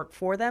paperwork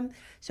for them.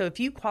 So if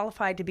you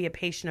qualify to be a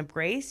patient of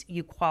Grace,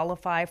 you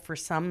qualify for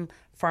some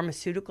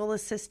pharmaceutical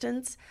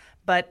assistance.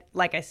 But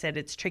like I said,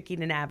 it's tricky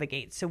to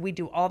navigate. So we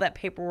do all that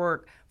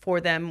paperwork for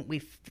them.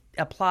 We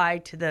apply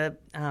to the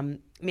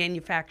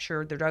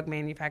manufacturer, the drug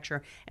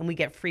manufacturer, and we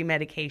get free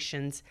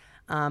medications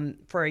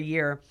for a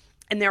year.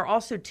 And there are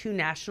also 2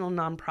 national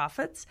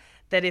nonprofits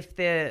that if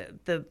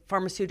the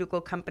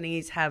pharmaceutical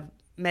companies have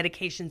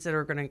medications that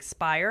are going to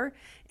expire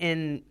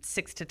in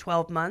 6 to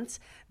 12 months,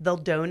 they'll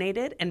donate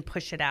it and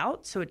push it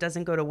out so it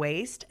doesn't go to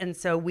waste. And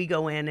so we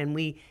go in and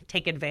we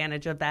take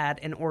advantage of that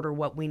and order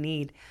what we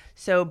need.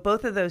 So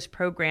both of those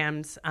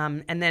programs,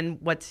 and then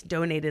what's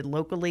donated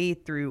locally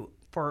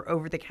for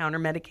over-the-counter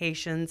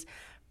medications,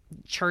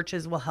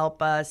 churches will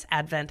help us.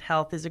 Advent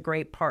Health is a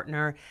great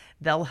partner.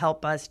 They'll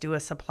help us do a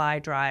supply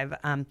drive.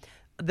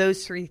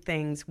 Those 3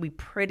 things, we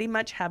pretty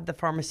much have the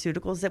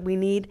pharmaceuticals that we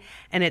need,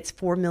 and it's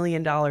 $4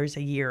 million a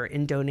year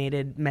in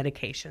donated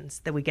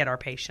medications that we get our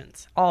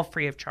patients, all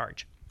free of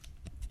charge.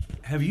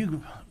 Have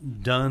you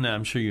done,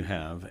 I'm sure you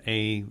have,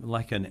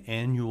 an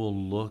annual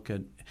look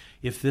at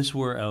if this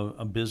were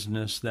a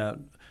business that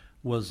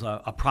was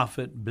a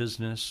profit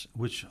business,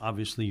 which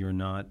obviously you're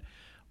not,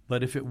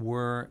 but if it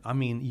were,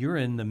 you're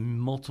in the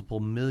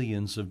multiple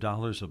millions of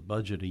dollars of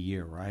budget a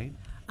year, right?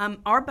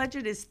 Our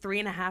budget is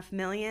 $3.5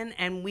 million,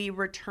 and we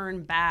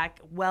return back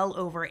well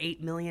over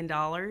 $8 million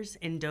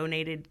in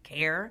donated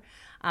care.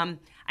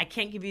 I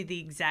can't give you the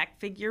exact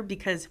figure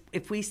because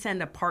if we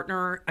send a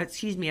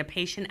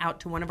patient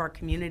out to one of our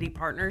community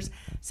partners,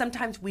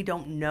 sometimes we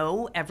don't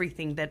know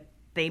everything that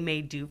they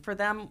may do for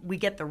them. We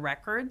get the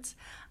records,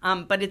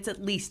 but it's at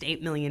least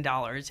 $8 million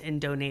in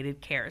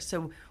donated care.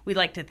 So we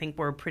like to think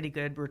we're a pretty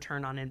good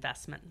return on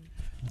investment.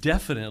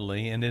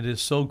 Definitely, and it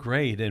is so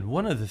great. And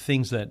one of the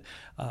things that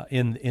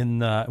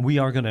we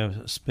are going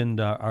to spend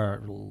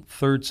our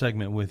 3rd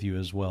segment with you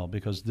as well,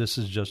 because this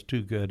is just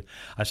too good.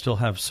 I still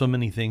have so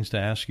many things to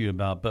ask you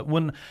about. But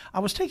when I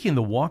was taking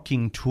the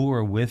walking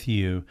tour with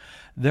you,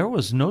 there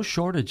was no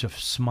shortage of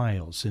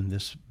smiles in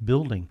this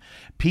building.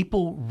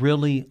 People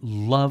really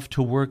love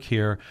to work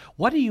here.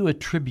 What do you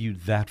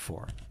attribute that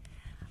for?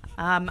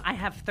 I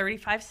have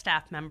 35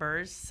 staff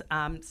members.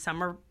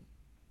 Some are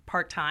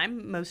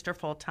part-time, most are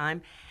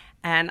full-time,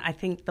 and I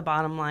think the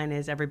bottom line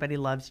is everybody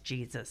loves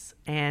Jesus,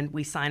 and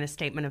we sign a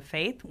statement of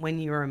faith when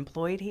you're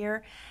employed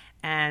here,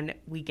 and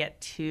we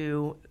get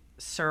to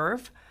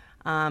serve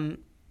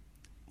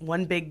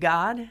one big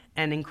God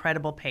and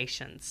incredible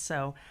patience.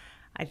 So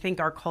I think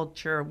our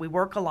culture, we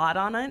work a lot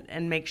on it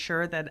and make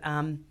sure that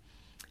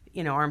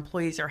our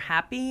employees are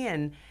happy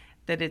and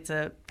that it's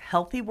a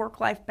healthy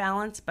work-life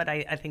balance, but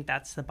I think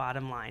that's the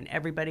bottom line.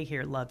 Everybody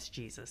here loves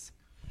Jesus.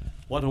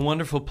 What a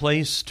wonderful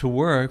place to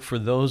work for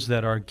those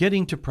that are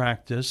getting to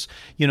practice.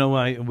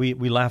 We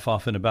laugh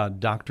often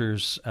about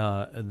doctors.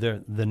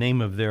 The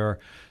name of their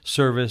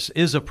service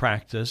is a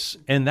practice,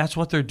 and that's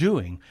what they're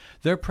doing.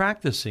 They're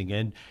practicing,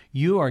 and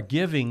you are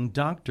giving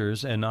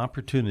doctors an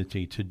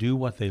opportunity to do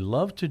what they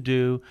love to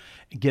do,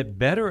 get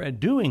better at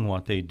doing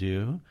what they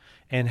do,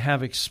 and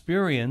have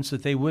experience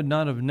that they would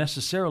not have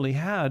necessarily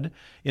had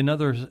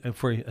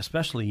for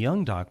especially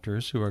young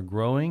doctors who are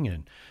growing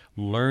and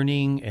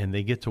learning, and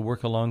they get to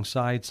work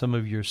alongside some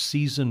of your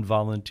seasoned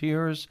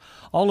volunteers.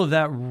 All of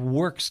that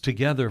works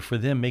together for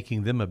them,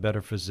 making them a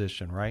better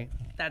physician, right?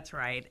 That's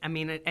right.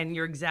 And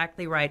you're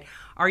exactly right.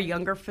 Our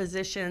younger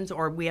physicians,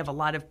 or we have a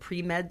lot of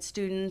pre-med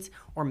students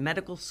or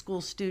medical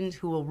school students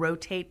who will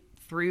rotate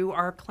through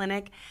our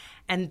clinic,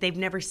 and they've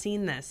never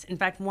seen this. In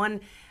fact,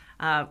 one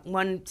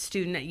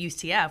student at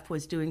UCF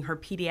was doing her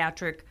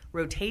pediatric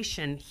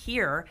rotation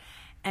here,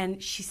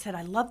 and she said,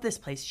 I love this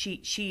place.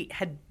 She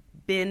had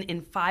been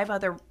in 5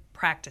 other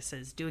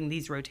practices doing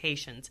these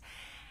rotations.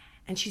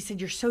 And she said,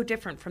 you're so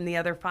different from the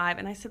other 5.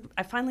 And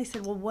I finally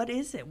said, well, what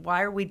is it?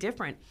 Why are we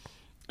different?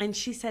 And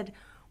she said,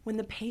 when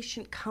the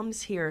patient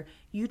comes here,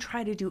 you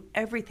try to do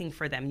everything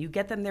for them. You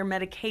get them their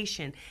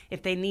medication.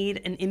 If they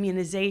need an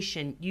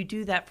immunization, you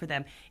do that for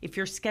them. If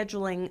you're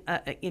scheduling,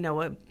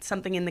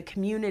 something in the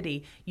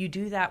community, you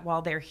do that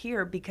while they're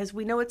here, because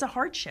we know it's a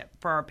hardship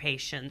for our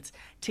patients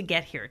to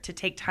get here, to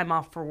take time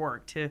off for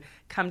work, to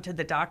come to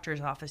the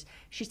doctor's office.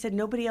 She said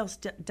nobody else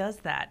does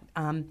that.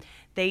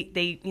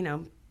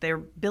 They're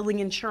billing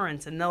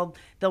insurance, and they'll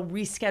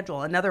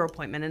reschedule another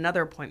appointment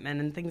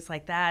and things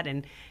like that.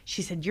 And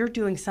she said, you're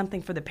doing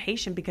something for the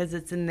patient because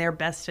it's in their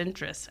best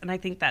interest. And I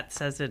think that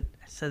says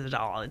it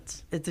all.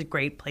 It's a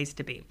great place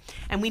to be.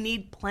 And we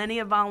need plenty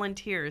of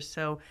volunteers.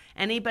 So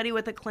anybody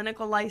with a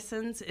clinical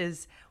license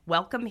is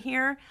welcome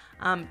here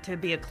to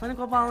be a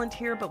clinical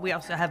volunteer, but we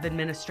also have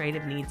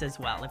administrative needs as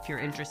well. If you're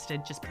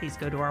interested, just please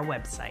go to our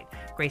website,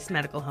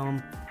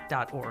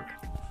 gracemedicalhome.org.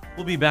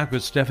 We'll be back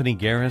with Stephanie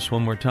Garris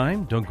one more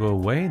time. Don't go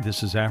away.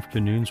 This is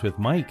Afternoons with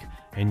Mike,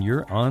 and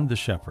you're on The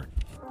Shepherd.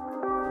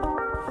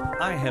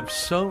 I have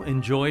so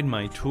enjoyed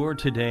my tour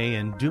today,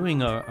 and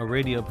doing a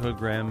radio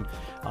program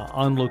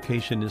on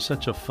location is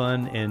such a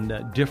fun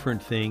and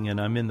different thing.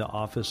 And I'm in the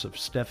office of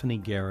Stephanie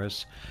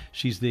Garris.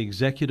 She's the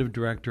executive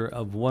director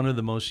of one of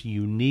the most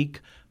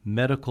unique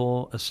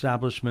medical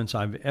establishments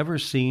I've ever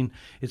seen.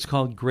 It's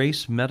called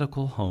Grace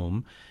Medical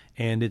Home.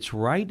 And it's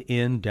right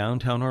in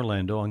downtown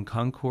Orlando on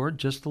Concord,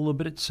 just a little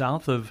bit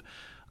south of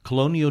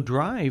Colonial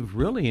Drive,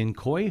 really, in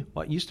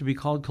what used to be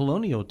called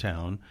Colonial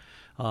Town.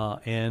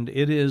 And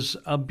it is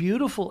a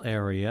beautiful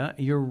area.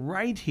 You're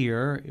right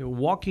here,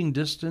 walking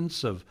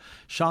distance of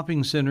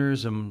shopping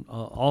centers and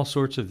all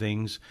sorts of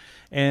things.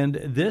 And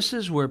this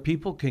is where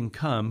people can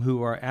come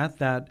who are at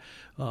that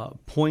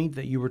point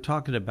that you were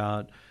talking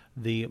about,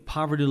 the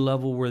poverty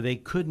level where they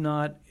could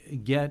not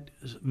get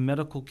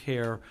medical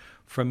care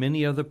from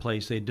any other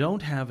place. They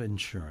don't have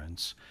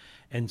insurance.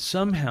 And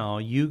somehow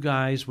you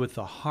guys, with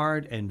the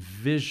heart and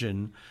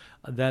vision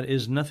that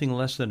is nothing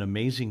less than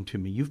amazing to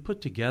me, you've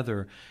put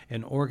together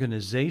an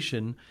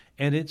organization,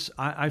 and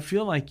I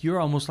feel like you're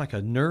almost like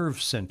a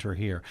nerve center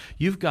here.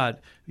 You've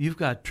got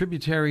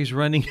tributaries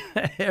running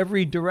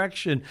every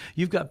direction.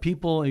 You've got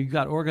people, you've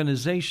got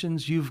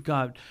organizations, you've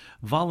got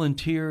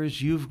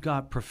volunteers, you've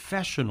got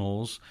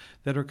professionals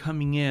that are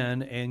coming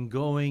in and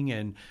going,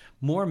 and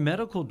more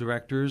medical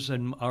directors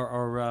and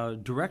are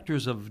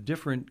directors of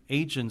different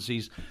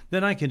agencies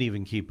than I can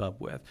even keep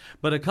up with.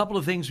 But a couple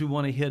of things we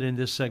want to hit in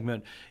this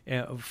segment.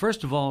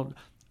 First of all,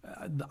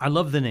 I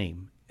love the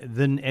name.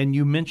 And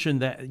you mentioned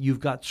that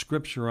you've got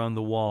scripture on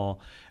the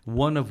wall,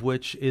 one of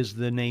which is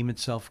the name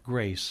itself,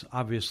 Grace.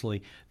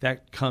 Obviously,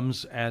 that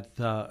comes at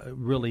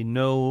really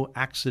no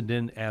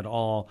accident at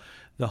all.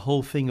 The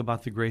whole thing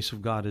about the grace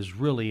of God is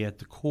really at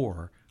the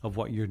core of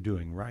what you're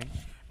doing, right?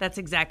 That's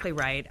exactly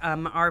right.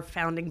 Our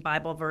founding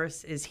Bible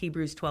verse is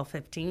Hebrews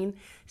 12:15.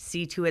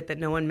 See to it that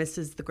no one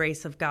misses the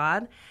grace of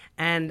God.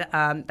 And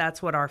that's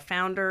what our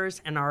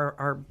founders and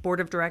our board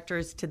of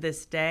directors to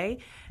this day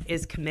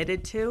is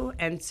committed to.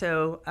 And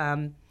so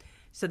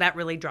that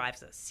really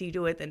drives us. See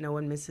to it that no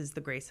one misses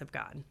the grace of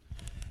God.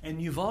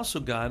 And you've also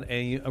got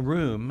a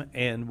room,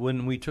 and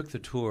when we took the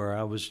tour,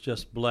 I was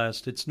just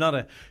blessed. It's not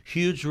a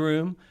huge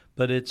room,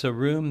 but it's a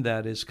room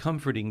that is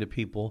comforting to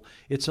people.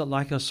 It's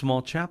like a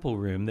small chapel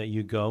room that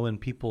you go, and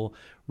people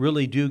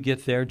really do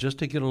get there just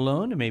to get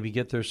alone and maybe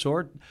get their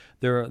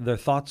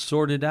thoughts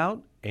sorted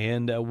out,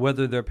 and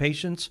whether they're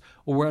patients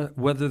or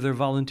whether they're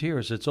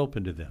volunteers, it's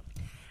open to them.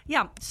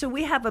 Yeah, so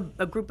we have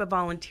a group of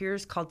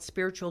volunteers called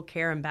Spiritual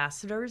Care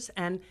Ambassadors,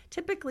 and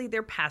typically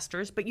they're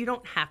pastors, but you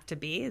don't have to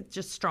be. It's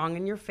just strong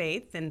in your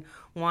faith and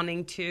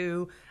wanting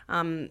to,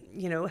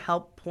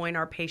 help point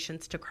our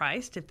patients to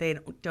Christ if they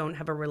don't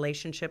have a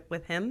relationship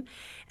with Him.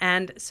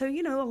 And so,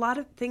 a lot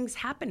of things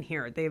happen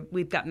here.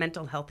 We've got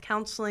mental health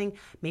counseling.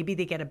 Maybe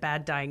they get a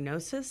bad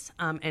diagnosis,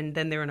 and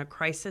then they're in a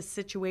crisis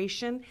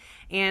situation.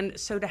 And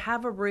so to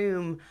have a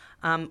room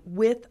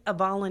with a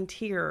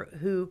volunteer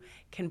who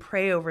can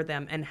pray over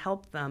them and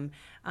help them,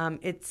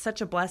 it's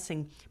such a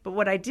blessing. But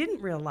what I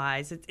didn't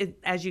realize,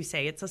 as you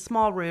say, it's a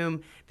small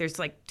room. There's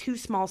like 2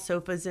 small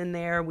sofas in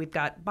there. We've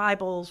got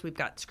Bibles. We've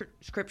got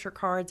scripture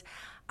cards.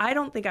 I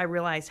don't think I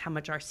realized how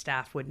much our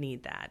staff would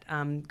need that.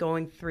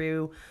 Going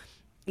through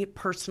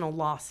personal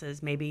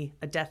losses, maybe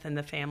a death in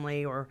the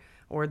family or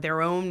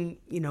their own,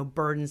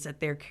 burdens that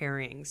they're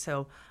carrying.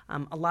 So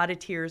a lot of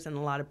tears and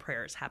a lot of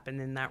prayers happen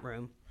in that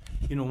room.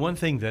 One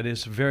thing that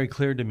is very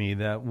clear to me,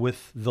 that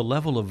with the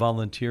level of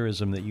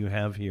volunteerism that you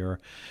have here,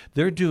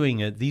 they're doing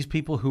it. These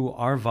people who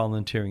are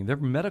volunteering, they're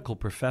medical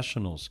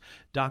professionals,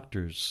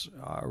 doctors,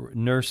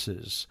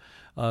 nurses,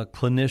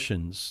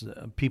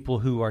 clinicians, people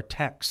who are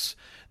techs.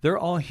 They're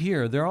all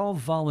here. They're all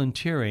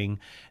volunteering,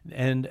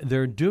 and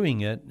they're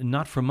doing it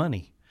not for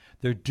money.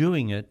 They're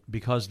doing it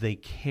because they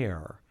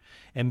care.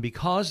 And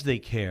because they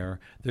care,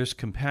 there's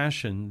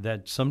compassion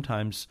that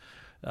sometimes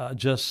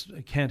just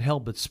can't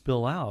help but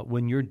spill out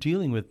when you're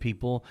dealing with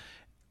people,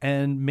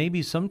 and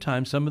maybe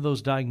sometimes some of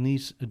those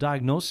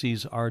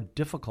diagnoses are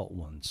difficult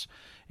ones,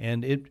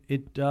 and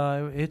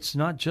it's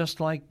not just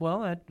like,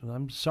 well,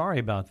 I'm sorry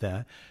about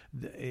that.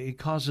 It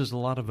causes a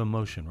lot of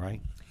emotion,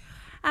 right?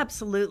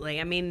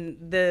 Absolutely. I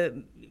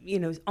mean,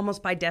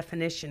 almost by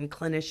definition,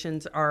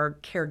 clinicians are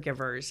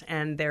caregivers,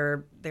 and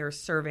they're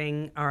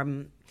serving,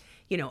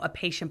 a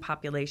patient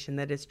population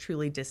that is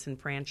truly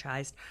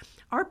disenfranchised.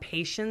 Our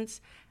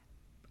patients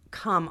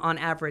come on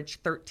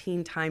average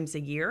 13 times a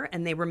year,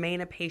 and they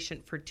remain a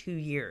patient for 2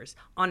 years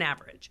on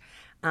average.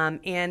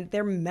 And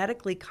they're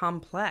medically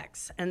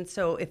complex. And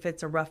so if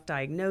it's a rough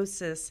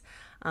diagnosis,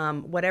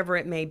 whatever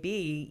it may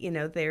be,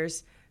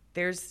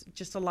 there's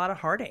just a lot of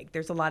heartache.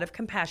 There's a lot of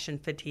compassion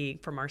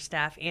fatigue from our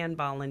staff and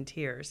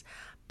volunteers.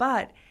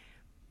 But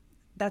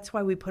that's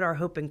why we put our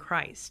hope in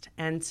Christ.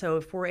 And so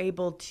if we're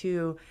able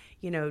to,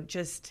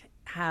 just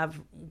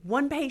have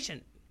one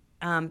patient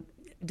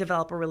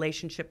develop a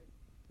relationship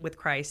with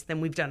Christ,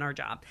 then we've done our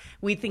job.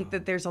 We think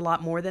that there's a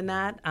lot more than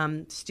that,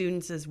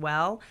 students as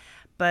well.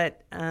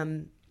 But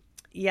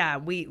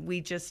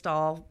we just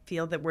all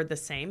feel that we're the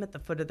same at the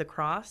foot of the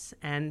cross.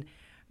 And,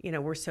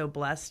 we're so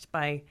blessed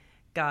by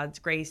God's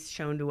grace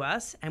shown to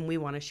us, and we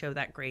want to show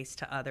that grace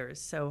to others.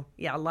 So,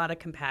 a lot of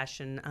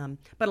compassion,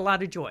 but a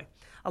lot of joy.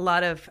 A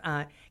lot of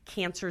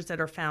cancers that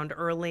are found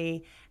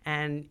early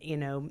and,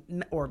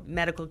 or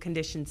medical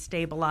conditions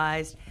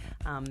stabilized.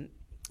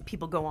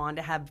 People go on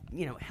to have,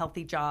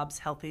 healthy jobs,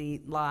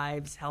 healthy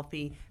lives,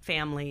 healthy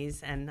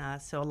families, and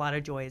so a lot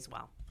of joy as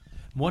well.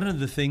 One of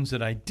the things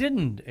that I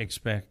didn't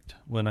expect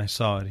when I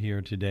saw it here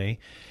today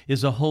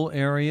is a whole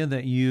area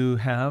that you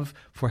have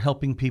for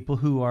helping people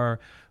who are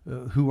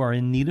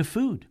in need of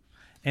food.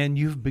 And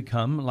you've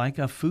become like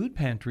a food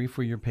pantry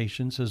for your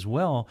patients as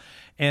well.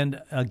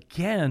 And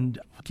again,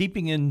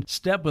 keeping in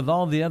step with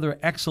all the other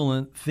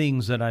excellent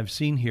things that I've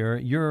seen here,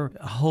 your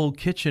whole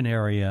kitchen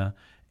area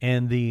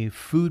and the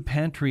food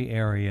pantry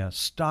area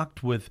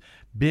stocked with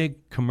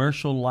big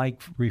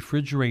commercial-like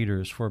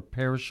refrigerators for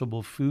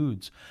perishable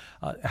foods.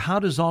 How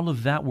does all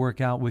of that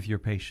work out with your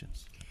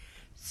patients?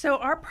 So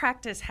our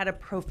practice had a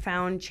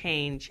profound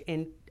change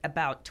in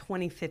about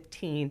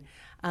 2015.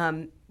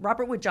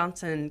 Robert Wood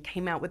Johnson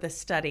came out with a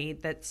study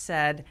that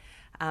said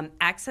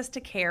access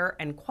to care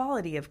and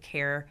quality of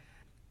care,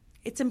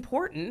 it's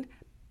important,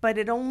 but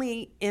it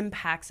only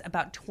impacts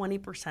about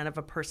 20% of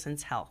a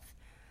person's health.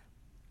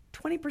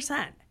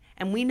 20%.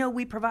 And we know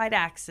we provide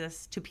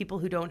access to people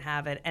who don't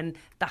have it and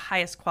the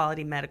highest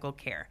quality medical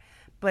care.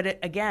 But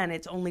again,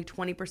 it's only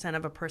 20%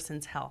 of a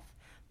person's health.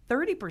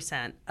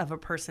 30% of a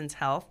person's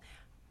health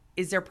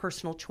is their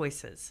personal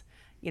choices.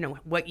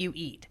 What you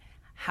eat,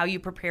 how you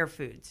prepare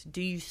foods.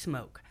 Do you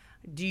smoke?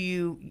 Do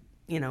you,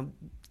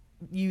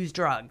 use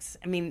drugs?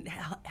 I mean,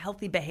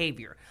 healthy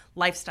behavior,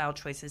 lifestyle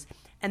choices.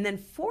 And then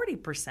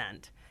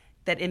 40%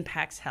 that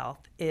impacts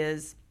health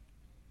is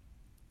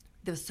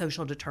the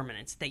social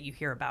determinants that you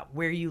hear about,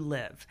 where you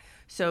live.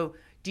 So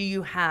do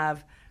you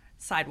have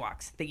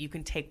sidewalks that you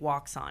can take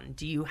walks on?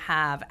 Do you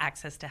have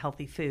access to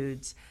healthy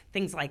foods?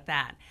 Things like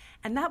that.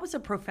 And that was a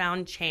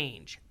profound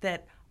change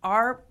that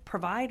our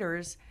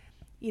providers,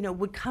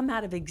 would come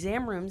out of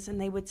exam rooms and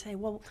they would say,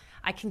 well,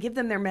 I can give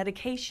them their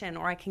medication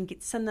or I can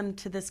send them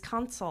to this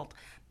consult,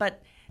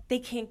 but they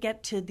can't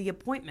get to the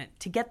appointment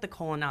to get the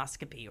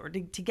colonoscopy or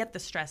to get the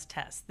stress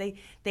test. They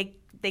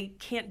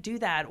can't do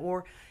that.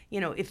 Or,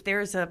 if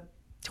there's a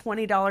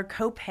 $20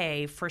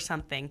 copay for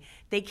something,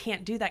 they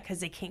can't do that because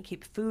they can't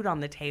keep food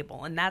on the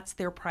table. And that's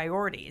their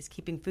priority, is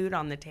keeping food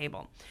on the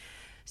table.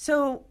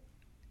 So,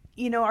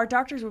 our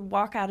doctors would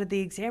walk out of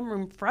the exam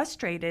room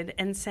frustrated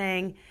and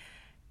saying,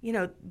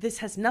 this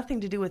has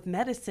nothing to do with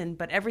medicine,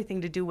 but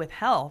everything to do with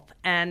health.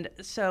 And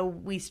so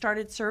we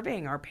started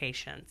surveying our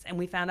patients, and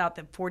we found out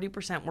that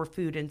 40% were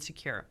food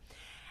insecure.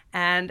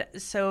 And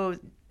so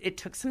it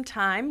took some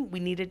time. We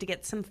needed to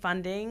get some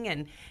funding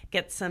and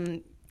get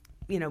some,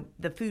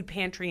 the food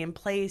pantry in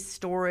place,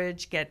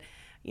 storage, get,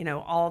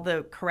 all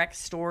the correct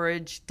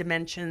storage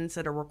dimensions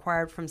that are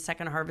required from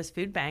Second Harvest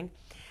Food Bank.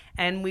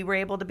 And we were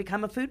able to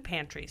become a food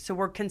pantry. So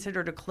we're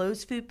considered a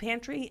closed food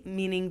pantry,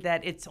 meaning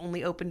that it's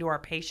only open to our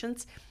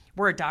patients.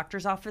 We're a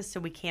doctor's office, so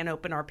we can't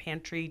open our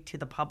pantry to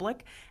the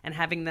public and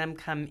having them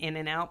come in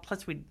and out.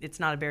 Plus, it's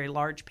not a very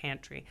large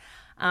pantry.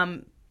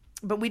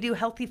 But we do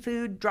healthy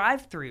food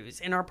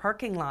drive-thrus in our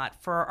parking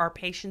lot for our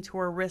patients who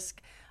are at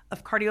risk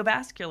of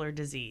cardiovascular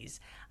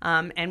disease.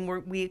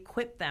 And we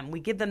equip them.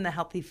 We give them the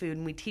healthy food,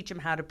 and we teach them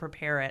how to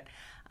prepare it.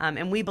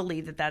 And we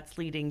believe that that's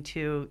leading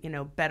to,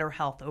 better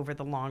health over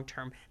the long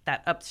term,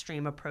 that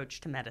upstream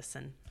approach to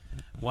medicine.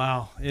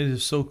 Wow, it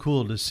is so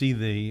cool to see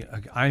the,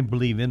 I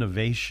believe,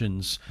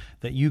 innovations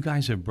that you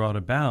guys have brought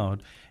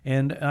about.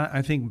 And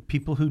I think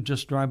people who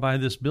just drive by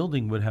this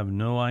building would have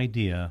no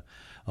idea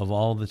of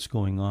all that's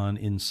going on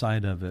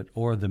inside of it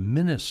or the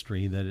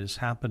ministry that is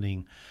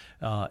happening.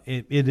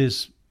 It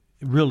is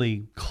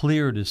really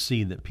clear to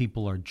see that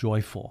people are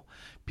joyful.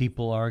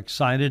 People are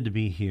excited to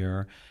be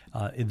here.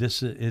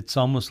 It's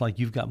almost like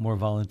you've got more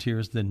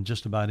volunteers than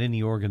just about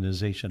any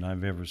organization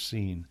I've ever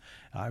seen.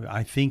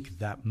 I think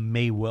that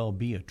may well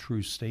be a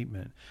true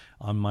statement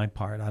on my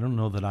part. I don't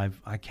know that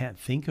I can't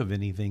think of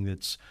anything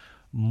that's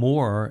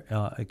more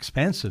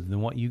expansive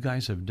than what you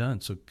guys have done.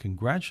 So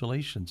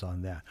congratulations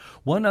on that.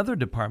 One other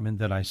department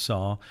that I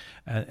saw,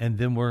 and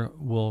then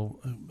we'll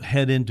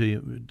head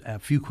into a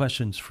few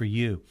questions for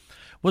you,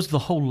 was the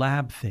whole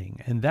lab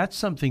thing. And that's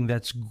something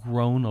that's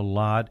grown a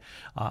lot.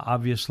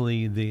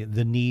 Obviously,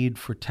 the need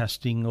for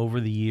testing over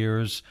the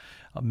years,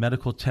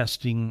 medical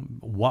testing,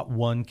 what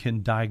one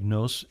can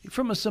diagnose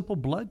from a simple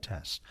blood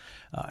test.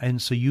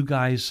 And so you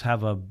guys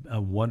have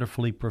a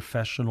wonderfully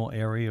professional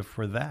area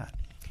for that.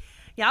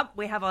 Yep,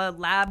 we have a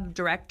lab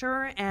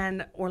director,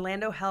 and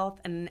Orlando Health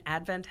and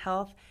Advent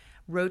Health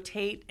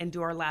rotate and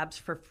do our labs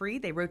for free.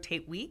 They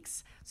rotate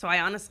weeks. So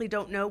I honestly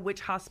don't know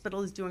which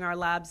hospital is doing our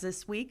labs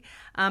this week.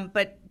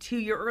 But to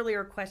your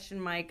earlier question,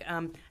 Mike,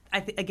 I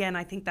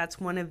think that's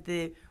one of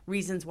the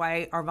reasons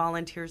why our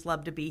volunteers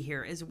love to be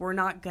here is we're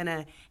not going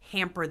to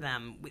hamper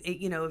them.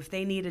 If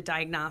they need a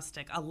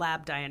diagnostic, a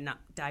lab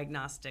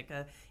diagnostic,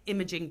 a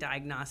imaging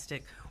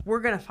diagnostic,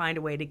 we're going to find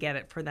a way to get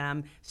it for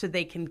them so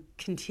they can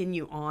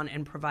continue on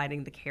and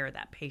providing the care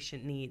that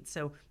patient needs.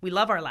 So we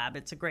love our lab.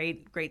 It's a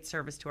great, great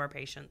service to our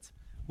patients.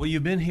 Well,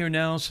 you've been here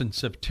now since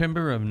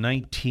September of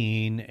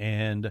 19,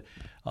 and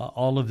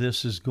all of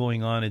this is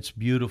going on. It's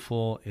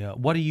beautiful.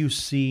 What are you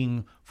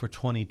seeing for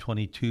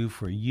 2022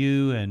 for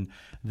you and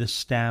the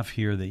staff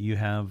here that you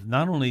have,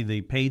 not only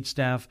the paid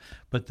staff,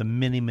 but the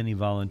many, many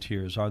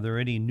volunteers? Are there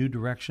any new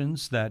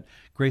directions that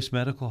Grace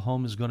Medical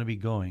Home is going to be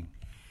going?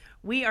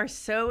 We are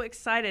so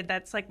excited.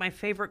 That's like my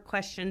favorite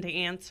question to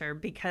answer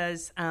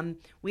because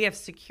we have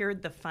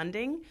secured the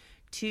funding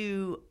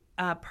to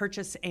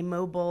purchase a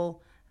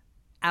mobile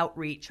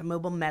outreach, a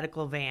mobile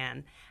medical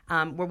van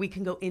where we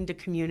can go into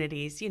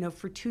communities.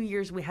 For 2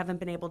 years, we haven't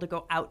been able to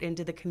go out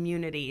into the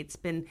community. It's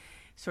been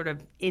sort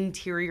of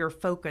interior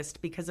focused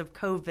because of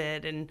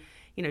COVID and,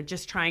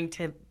 just trying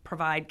to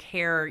provide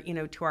care,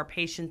 to our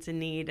patients in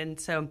need. And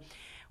so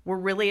we're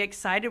really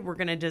excited. We're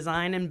going to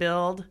design and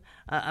build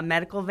a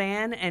medical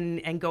van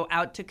and go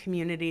out to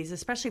communities,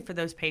 especially for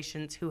those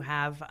patients who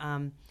have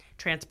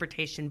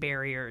transportation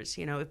barriers.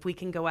 If we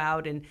can go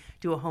out and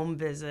do a home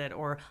visit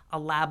or a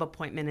lab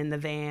appointment in the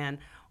van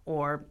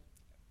or,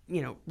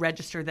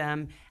 register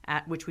them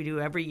at which we do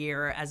every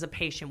year as a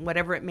patient,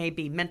 whatever it may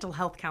be, mental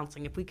health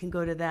counseling, if we can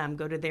go to them,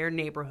 go to their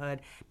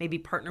neighborhood, maybe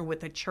partner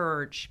with a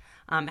church,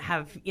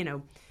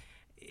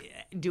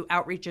 do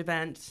outreach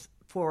events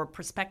for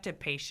prospective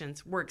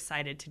patients, we're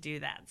excited to do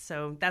that.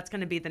 So that's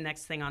going to be the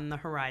next thing on the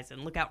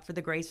horizon. Look out for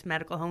the Grace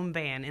Medical Home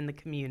van in the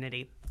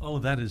community. Oh,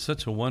 that is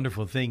such a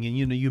wonderful thing. And,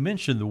 you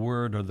mentioned the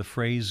word or the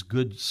phrase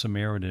Good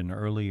Samaritan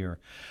earlier.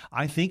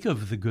 I think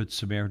of the Good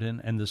Samaritan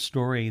and the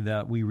story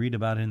that we read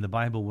about in the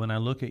Bible when I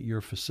look at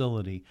your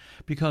facility,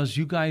 because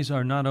you guys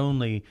are not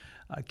only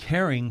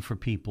caring for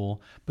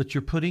people, but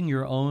you're putting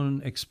your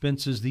own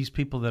expenses. These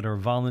people that are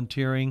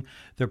volunteering,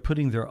 they're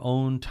putting their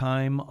own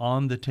time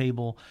on the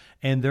table,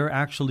 and they're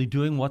actually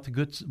doing what the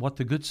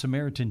Good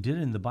Samaritan did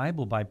in the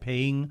Bible by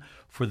paying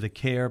for the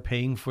care,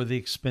 paying for the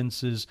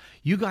expenses.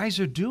 You guys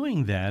are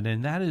doing that,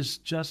 and that is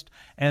just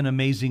an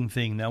amazing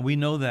thing. Now, we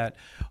know that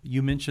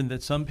you mentioned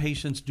that some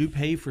patients do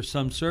pay for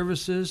some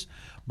services,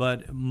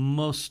 but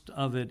most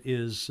of it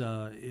is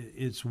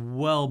it's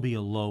well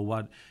below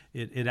what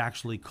it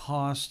actually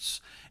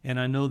costs. And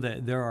I know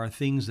that there are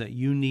things that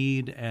you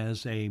need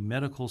as a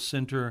medical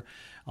center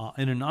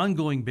on an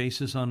ongoing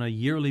basis, on a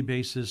yearly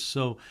basis.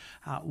 So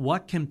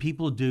what can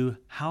people do?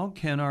 How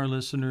can our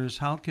listeners,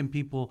 how can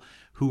people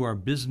who are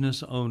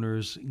business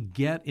owners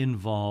get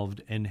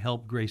involved and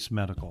help Grace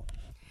Medical?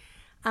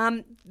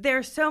 There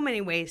are so many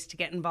ways to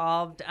get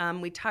involved.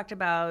 We talked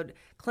about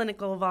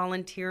clinical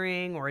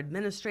volunteering or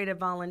administrative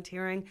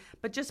volunteering,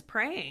 but just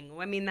praying.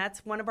 I mean,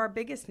 that's one of our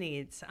biggest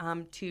needs,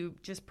 to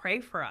just pray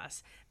for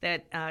us,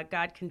 that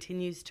God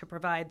continues to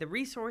provide the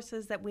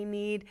resources that we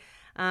need.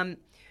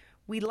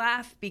 We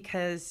laugh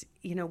because,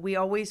 we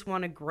always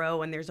want to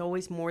grow and there's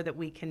always more that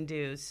we can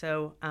do.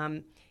 So,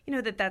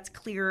 that's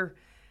clear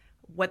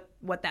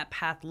what that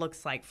path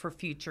looks like for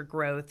future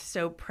growth.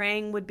 So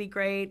praying would be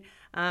great.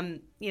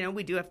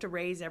 We do have to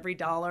raise every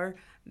dollar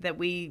that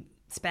we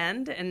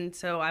spend. And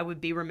so I would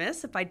be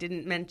remiss if I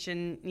didn't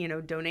mention,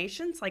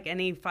 donations like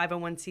any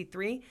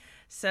 501c3.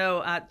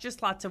 So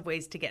just lots of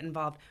ways to get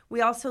involved.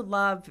 We also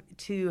love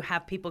to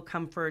have people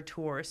come for a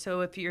tour.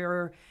 So if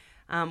you're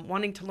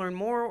wanting to learn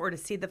more or to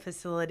see the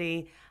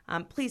facility,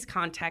 please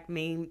contact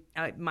me.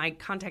 My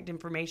contact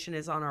information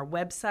is on our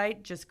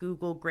website. Just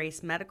Google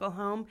Grace Medical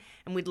Home,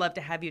 and we'd love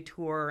to have you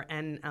tour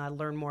and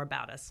learn more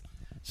about us.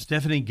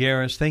 Stephanie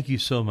Garris, thank you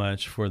so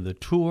much for the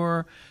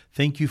tour.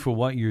 Thank you for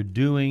what you're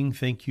doing.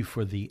 Thank you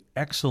for the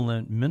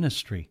excellent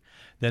ministry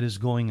that is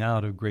going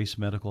out of Grace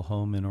Medical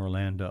Home in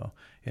Orlando.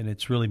 And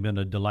it's really been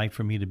a delight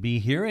for me to be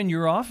here in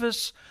your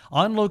office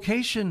on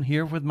location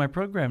here with my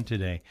program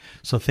today.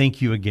 So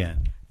thank you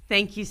again.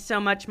 Thank you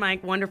so much,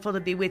 Mike. Wonderful to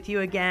be with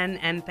you again.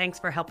 And thanks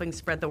for helping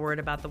spread the word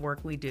about the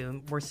work we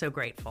do. We're so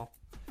grateful.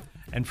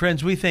 And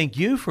friends, we thank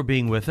you for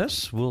being with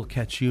us. We'll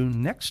catch you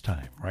next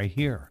time right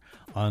here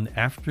on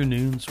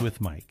Afternoons with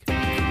Mike.